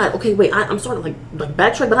my God. Okay, wait. I'm starting to like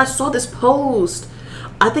backtrack, but I saw this post.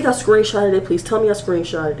 I think I screenshotted it. Please tell me I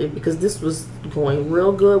screenshotted it, because this was going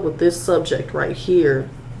real good with this subject right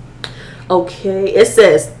here. Okay, it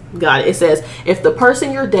says, if the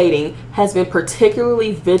person you're dating has been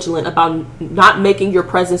particularly vigilant about not making your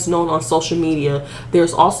presence known on social media,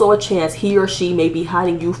 there's also a chance he or she may be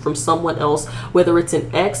hiding you from someone else, whether it's an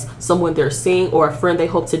ex, someone they're seeing, or a friend they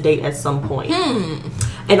hope to date at some point.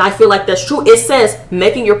 And I feel like that's true. It says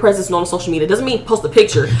making your presence known on social media. It doesn't mean post a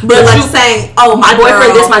picture. But like saying, oh, my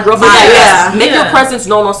boyfriend, this, my girlfriend, that. Make your presence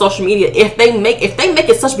known on social media. If they make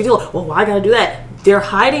it such a big deal, well, why I gotta do that? They're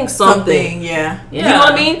hiding something. Yeah. You know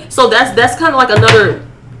what I mean? So that's kind of like another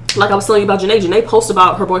like I was telling you about Janae. Janae posts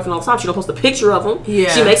about her boyfriend all the time. She don't post a picture of him. Yeah.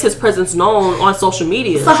 She makes his presence known on social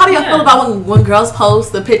media. So how do y'all feel about when girls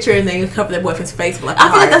post the picture and they cover their boyfriend's face with like I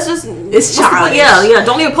feel like that's just it's childish. Yeah.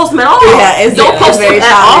 Don't even post them at all. Yeah, don't post them at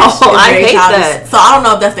all. I hate that. So I don't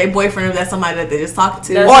know if that's their boyfriend or if that's somebody that they're just talking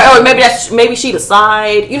to, or maybe she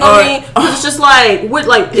decide. You know what I mean? It's just like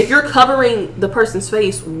if you're covering the person's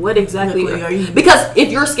face, what exactly are you? Because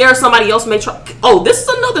if you're scared somebody else may try. Oh, this is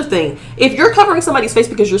another thing. If you're covering somebody's face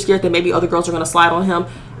because you're scared that maybe other girls are going to slide on him,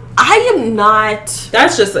 I am not.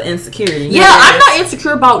 That's just an insecurity. Yeah, I'm not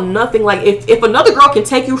insecure about nothing. Like if another girl can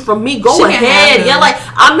take you from me, go ahead. Yeah, like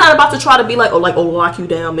I'm not about to try to be like lock you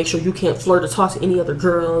down, make sure you can't flirt or talk to any other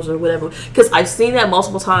girls or whatever. Because I've seen that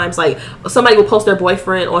multiple times. Like somebody will post their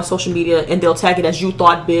boyfriend on social media and they'll tag it as "you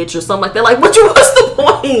thought bitch" or something like that. Like, what's the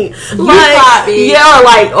point? Or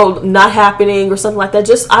like not happening or something like that.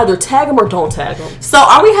 Just either tag them or don't tag them. So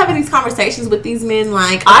are we having these conversations with these men?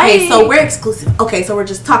 Like, okay, so we're exclusive. Okay, so we're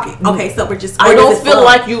just talking. Okay, so we're just. I don't feel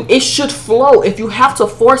like it should flow. If you have to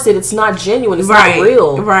force it, it's not genuine. It's not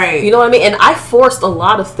real. Right. You know what I mean? And I forced a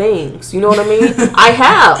lot of things. You know what I mean? I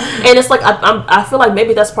have, and it's like I feel like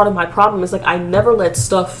maybe that's part of my problem. Is like I never let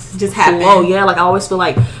stuff just happen. Oh yeah, like I always feel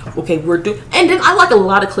like okay, and then I like a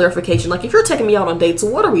lot of clarification. Like if you're taking me out on dates,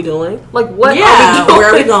 what are we doing? Like what? Yeah, where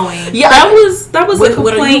are we going? Yeah, that was a complaint.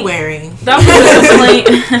 What are you wearing? That was a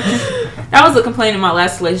complaint. That was a complaint in my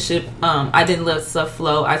last relationship. I didn't let stuff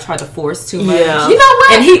flow. I tried to force too much. Yeah. You know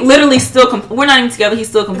what? And he literally still we're not even together. He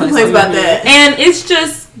still complains about that. And it's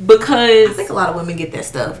just because I think a lot of women get that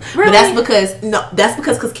stuff. Really? But that's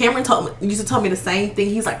because Cameron used to tell me the same thing.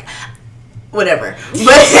 He's like, whatever. But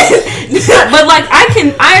like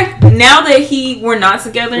now that we're not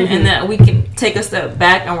together and that we can take a step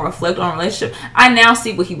back and reflect on our relationship, I now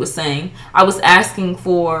see what he was saying. I was asking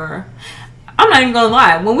for. I'm not even gonna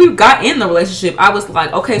lie. When we got in the relationship, I was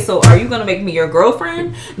like, okay, so are you gonna make me your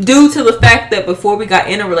girlfriend? Due to the fact that before we got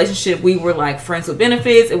in a relationship, we were like friends with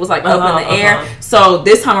benefits. It was like up in the air. So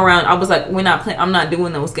this time around, I was like, I'm not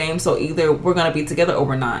doing those games. So either we're gonna be together or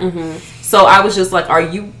we're not. So I was just like, are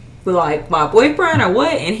you like my boyfriend or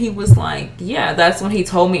what? And he was like, yeah. That's when he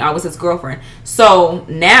told me I was his girlfriend. So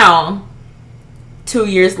now 2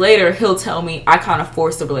 years later, he'll tell me I kind of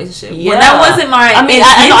forced the relationship. Yeah, when that wasn't my. I mean,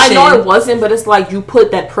 I know it wasn't, but it's like you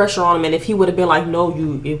put that pressure on him, and if he would have been like, "No,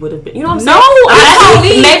 it would have been." You know what I'm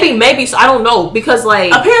saying? No, maybe. So I don't know because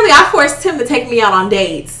like apparently I forced him to take me out on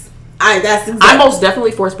dates. I most definitely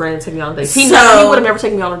forced Brandon to take me on a date. He would have never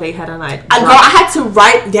taken me on a date had I not. I had to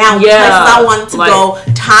write down places I wanted to go,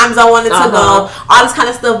 times I wanted to go, all this kind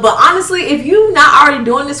of stuff. But honestly, if you're not already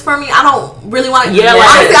doing this for me, I don't really want to. Yeah,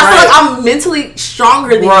 honestly, I feel like I'm mentally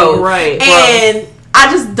stronger than you, right? And I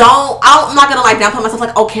just don't. I'm not gonna like downplay myself.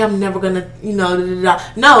 Like, okay, I'm never gonna,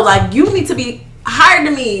 No, like you need to be higher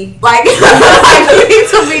than me. Like, you need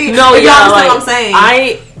to be. No, you understand what I'm saying?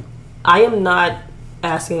 I am not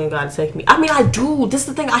asking God to take me. I mean, I do. This is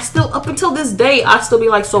the thing. I still, up until this day, I still be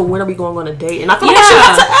like, so when are we going on a date? And I feel like I should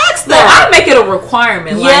have to ask that. I make it a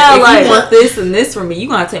requirement. Like, if you want this and this from me, you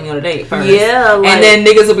gonna take me on a date first. Yeah, and then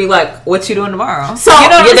niggas will be like, what you doing tomorrow? So I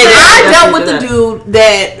dealt with the dude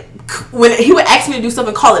that when he would ask me to do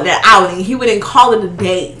something, call it that outing. He wouldn't call it a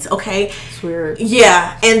date. Okay, it's weird.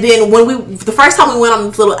 Yeah, and then the first time we went on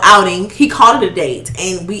this little outing, he called it a date,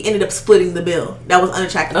 and we ended up splitting the bill. That was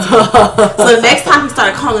unattractive to me. So the next time he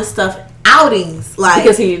started calling stuff outings, like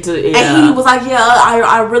because he and he was like, yeah,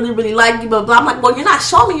 I really really like you, but blah. I'm like, well, you're not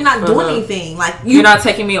showing me, you're not doing anything. Like you're not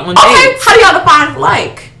taking me on dates. Okay, how do y'all define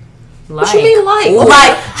like? What you mean like? Ooh.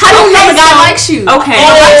 Like, how do you know the guy likes you?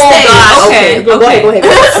 Okay. Go ahead.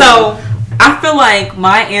 So, I feel like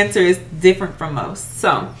my answer is different from most. So,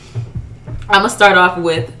 I'm going to start off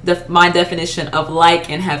with my definition of like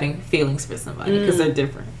and having feelings for somebody because they're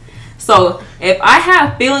different. So, if I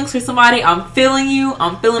have feelings for somebody, I'm feeling you,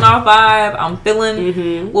 I'm feeling our vibe, I'm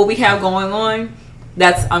feeling what we have going on,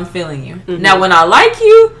 I'm feeling you. Now, when I like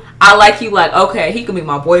you like, okay, he could be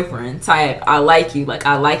my boyfriend type. I like you. I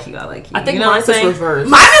think mine's is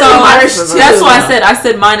reversed. Mine is reversed too. That's why I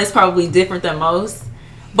said mine is probably different than most.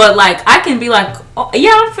 But like I can be like, oh,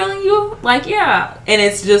 yeah, I'm feeling you. Like, yeah. And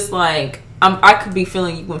it's just like I could be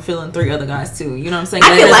feeling you when feeling 3 other guys too. You know what I'm saying?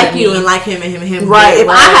 I can like you and like him and him and him. Right. If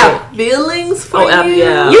I have feelings for you.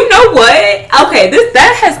 Yeah. You know what? Okay,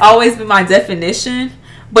 that has always been my definition.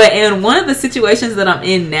 But in one of the situations that I'm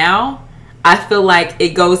in now, I feel like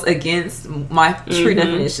it goes against my true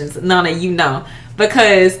definitions. None of you know.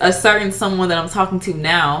 Because a certain someone that I'm talking to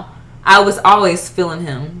now, I was always feeling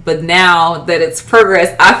him. But now that it's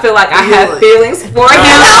progressed, I feel like I have feelings for him.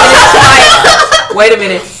 And it's like, wait a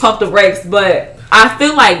minute, pump the brakes. But I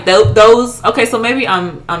feel like those. Okay, so maybe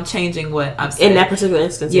I'm changing what I've said in that particular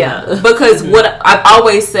instance. Yeah, because what I've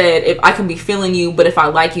always said, if I can be feeling you, but if I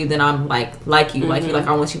like you, then I'm like you, like you, like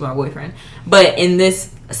I want you to be my boyfriend. But in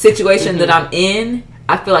this situation that I'm in,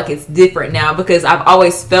 I feel like it's different now because I've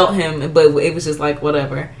always felt him, but it was just like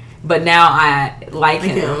whatever. But now I like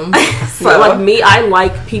him. So like me, I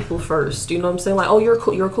like people first. You know what I'm saying? Like, oh, you're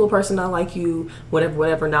cool. You're a cool person. I like you.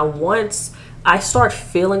 Whatever. Now, once I start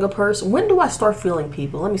feeling a person, when do I start feeling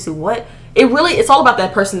people? Let me see. What it's all about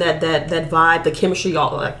that person, that vibe, the chemistry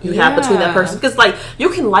y'all like you have between that person. Because like you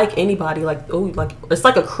can like anybody. Like it's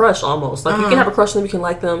like a crush almost. Like you can have a crush on them, you can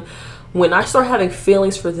like them. When I start having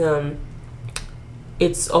feelings for them,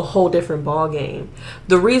 it's a whole different ball game.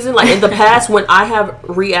 The reason, like in the past, when I have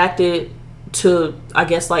reacted to, I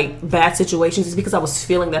guess, like bad situations, is because I was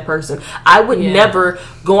feeling that person. I would never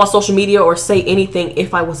go on social media or say anything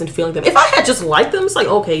if I wasn't feeling them. If I had just liked them, it's like,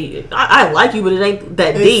 okay, I like you, but it ain't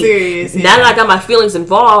that deep. Serious, now that I got my feelings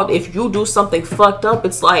involved, if you do something fucked up,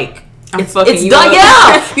 it's like it's fucking you done. up.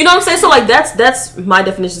 Yeah, you know what I'm saying. So like that's my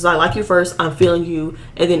definition. Is I like you first, I'm feeling you,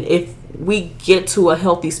 and then if we get to a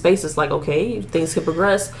healthy space, it's like, okay, things can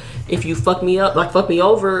progress. If you fuck me up, like fuck me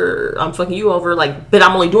over, I'm fucking you over, like, but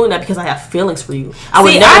I'm only doing that because I have feelings for you. I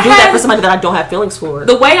would never do that for somebody that I don't have feelings for.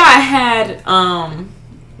 The way I had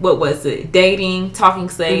what was it, dating, talking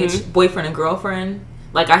stage, boyfriend and girlfriend,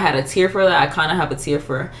 like I had a tier for that. I kind of have a tier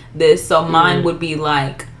for this. So mine would be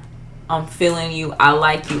like, I'm feeling you, I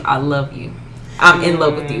like you, I love you, I'm in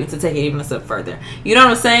love with you, to take it even a step further. You know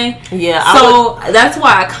what I'm saying? Yeah. So that's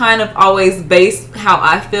why I kind of always base how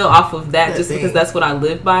I feel off of that, just because that's what I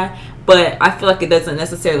live by. But I feel like it doesn't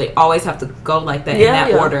necessarily always have to go like that in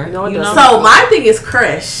that order. No, you know? So my thing is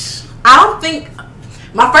crush. I don't think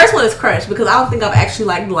my first one is crush because I don't think I've actually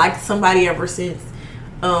liked somebody ever since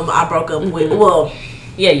I broke up with. Well,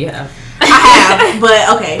 yeah, you have. I have, but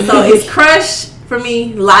okay. So it's crush. For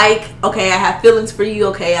me, like, okay, I have feelings for you,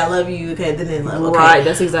 okay, I love you, okay, then love, okay. Right,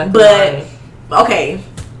 that's exactly right. Okay,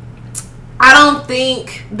 I don't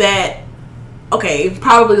think that, okay,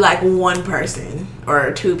 probably like one person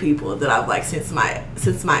or two people that I've liked since my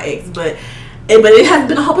ex, but it has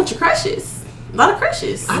been a whole bunch of crushes. A lot of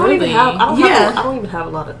crushes. I don't even have a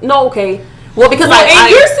lot of, no, okay. Well, because in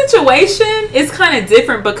your situation, it's kind of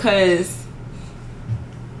different because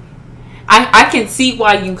I can see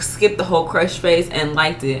why you skipped the whole crush phase and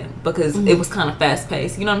liked it because it was kind of fast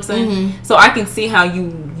paced. You know what I'm saying? So I can see how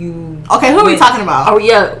you. Okay, who are we talking about? Oh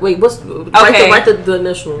yeah, wait. What's write the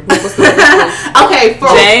initial? What's the initial? Okay, for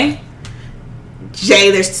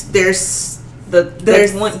Jay. There's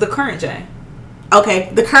the current Jay.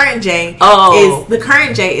 Okay, the current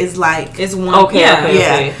Jay is like it's one.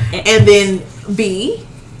 Okay. And then B.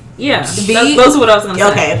 Yeah, those are what I was gonna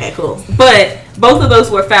say. Okay, cool. But both of those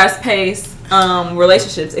were fast-paced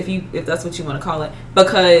relationships, if that's what you want to call it,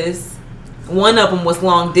 because one of them was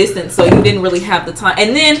long distance, so you didn't really have the time.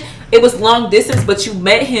 And then it was long distance, but you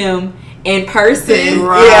met him in person,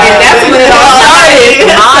 right? And that's when it all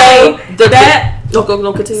started.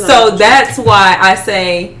 No, continue. So that's why I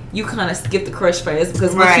say you kind of skipped the crush phase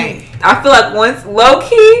because I feel like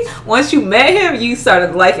once you met him, you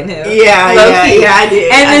started liking him. Yeah, I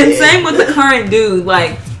did. And then same with the current dude,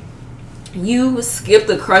 like you skipped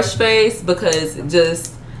the crush phase because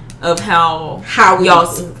just of how y'all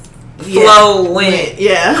flow went.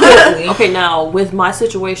 Yeah. Okay, now with my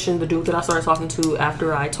situation, the dude that I started talking to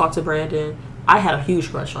after I talked to Brandon, I had a huge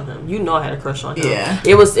crush on him. You know, I had a crush on him. Yeah.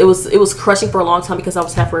 It was crushing for a long time because I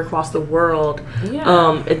was halfway across the world.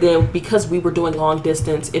 Yeah. And then because we were doing long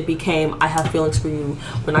distance, it became I have feelings for you.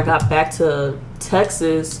 When I got back to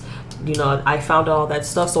Texas, you know, I found out all that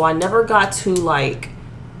stuff. So I never got to like,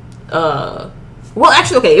 well,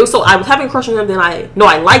 actually, okay. It was so I was having a crush on him. Then I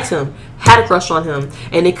liked him, had a crush on him,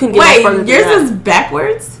 and it couldn't get no further than that. Yours is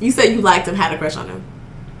backwards. You said you liked him, had a crush on him.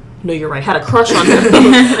 No, you're right. Had a crush on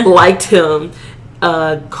him, liked him,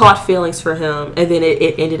 caught feelings for him, and then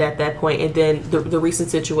it ended at that point. And then the recent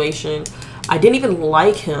situation, I didn't even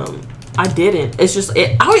like him. I didn't. It's just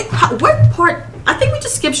what part? I think we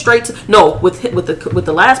just skipped straight to with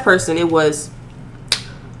the last person. It was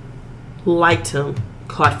liked him,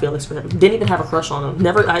 caught feelings for him. Didn't even have a crush on him.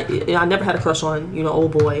 I never had a crush on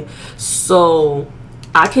old boy. So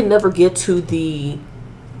I can never get to the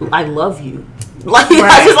I love you. Like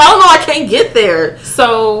I don't know. I can't get there.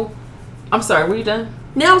 So I'm sorry. Were you done?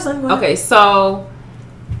 Now I'm done. Okay. So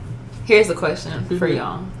here's a question for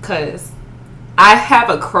y'all, because I have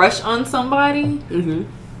a crush on somebody,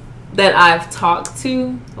 that I've talked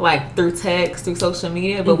to, like through text, through social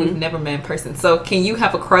media, but we've never met in person. So can you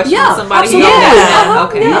have a crush on somebody? Absolutely. Yeah.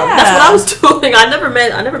 Okay. Yeah. That's what I was doing. I never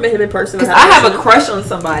met him in person. Because I have a crush on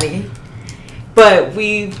somebody, but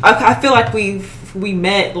I feel like we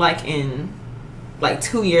met like in like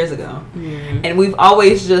 2 years ago, and we've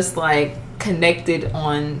always just like connected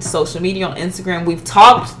on social media, on Instagram. We've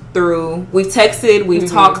texted, we've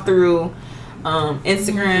talked through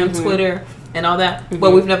Instagram, Twitter, and all that,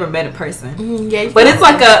 but we've never met in person. Yeah, but it's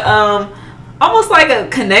like a almost like a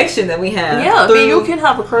connection that we have. Yeah, I mean, you can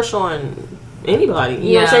have a crush on anybody. You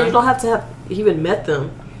know what I'm saying? You don't have to have even met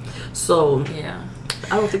them. So yeah,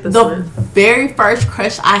 I don't think that's the weird. very first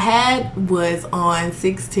crush I had was on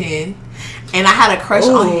 6'10", and I had a crush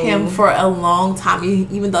on him for a long time,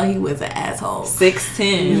 even though he was an asshole.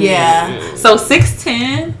 6'10". Yeah. So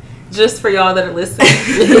 6'10", just for y'all that are listening,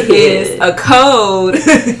 is a code,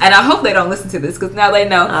 and I hope they don't listen to this because now they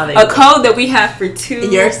know a code that we have for two.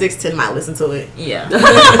 Your 6'10" might listen to it. Yeah,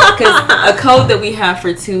 because a code that we have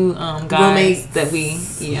for two guys roommates that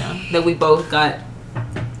we both got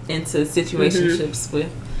into situationships with.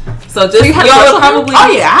 So just you had y'all probably. Oh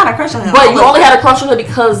yeah, I had a crush on him. But you only had a crush on him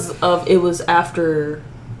because of it was after.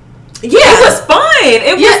 Yeah, it was fun.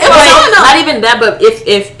 It was fun. Not even that, but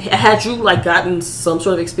if had you like gotten some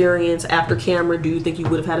sort of experience after camera, do you think you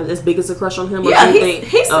would have had as big as a crush on him? Or Yeah, do you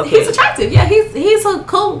he's attractive. Yeah, he's a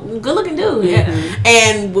cool, good looking dude. Yeah,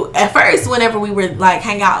 and at first, whenever we were like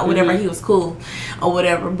hang out or whatever, he was cool or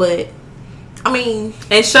whatever. But I mean,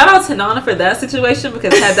 and shout out to Nana for that situation,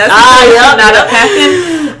 because had that situation not have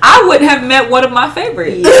happened, I would have met one of my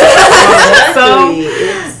favorites.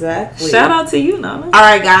 Exactly. Shout out to you, Nana. All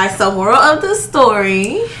right, guys. So moral of the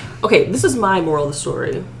story. Okay, this is my moral of the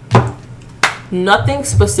story. Nothing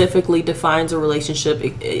specifically defines a relationship.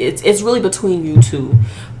 It's really between you two.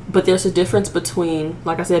 But there's a difference between,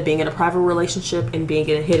 like I said, being in a private relationship and being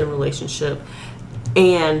in a hidden relationship.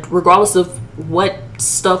 And regardless of what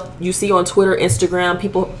stuff you see on Twitter, Instagram,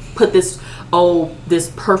 people put this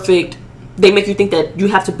perfect, they make you think that you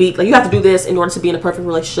have to do this in order to be in a perfect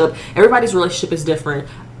relationship. Everybody's relationship is different.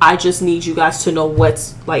 I just need you guys to know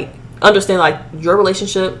understand like your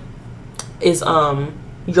relationship is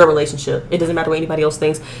your relationship. It doesn't matter what anybody else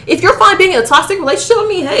thinks. If you're fine being in a toxic relationship, I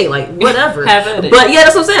mean, hey, like whatever. Have at it. But yeah,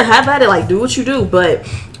 that's what I'm saying. Have at it. Like do what you do. But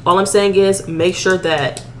all I'm saying is make sure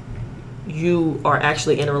that you are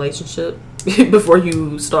actually in a relationship before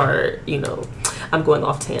you start, I'm going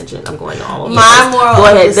off tangent. I'm going all over. My moral Go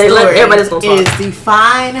ahead. of the story everybody's gonna talk. is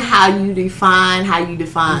define how you define how you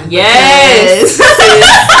define. Yes.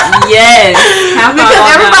 Yes.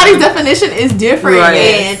 Because everybody's definition is different. Right.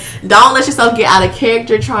 And don't let yourself get out of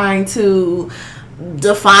character trying to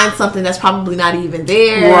define something that's probably not even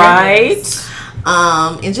there. Right.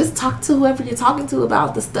 And just talk to whoever you're talking to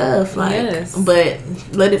about the stuff. But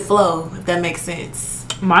let it flow, if that makes sense.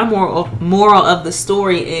 My moral of the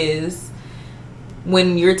story is,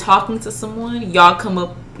 when you're talking to someone,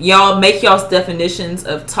 y'all make y'all's definitions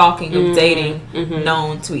of talking, of dating,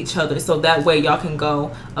 known to each other, so that way y'all can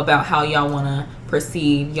go about how y'all want to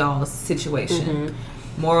proceed y'all's situation.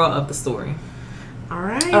 Moral of the story. All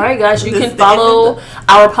right, guys. You can follow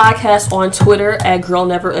our podcast on Twitter at Girl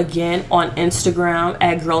Never Again, on Instagram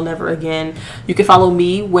at Girl Never Again. You can follow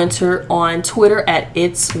me, Winter, on Twitter at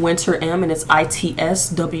It's Winter M, and it's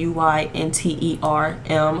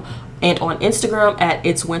ITSWYNTERM, and on Instagram at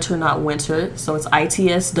It's Winter Not Winter. So it's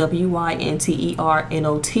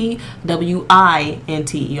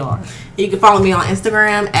ITSWYNTERNOTWINTER. You can follow me on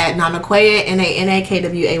Instagram at Nanakweye,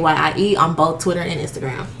 NANAKWAYE, on both Twitter and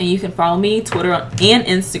Instagram. And you can follow me, Twitter and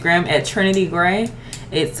Instagram, at Trinity Gray.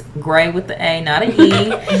 It's Gray with the A, not an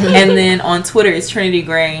E. And then on Twitter, it's Trinity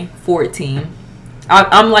Gray 14.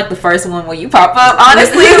 I'm like the first one when you pop up,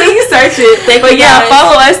 honestly, when you search it. But yeah,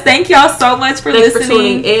 follow us. Thank y'all so much for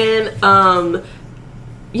listening. Thanks for tuning in.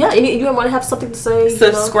 Yeah, you want to have something to say?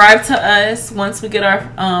 Subscribe to us once we get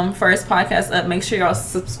our first podcast up. Make sure y'all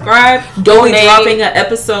subscribe. Donate. We're dropping an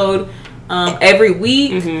episode every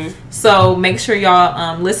week. So make sure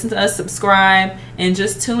y'all listen to us, subscribe, and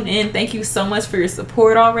just tune in. Thank you so much for your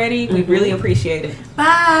support already. We really appreciate it.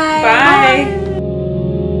 Bye. Bye.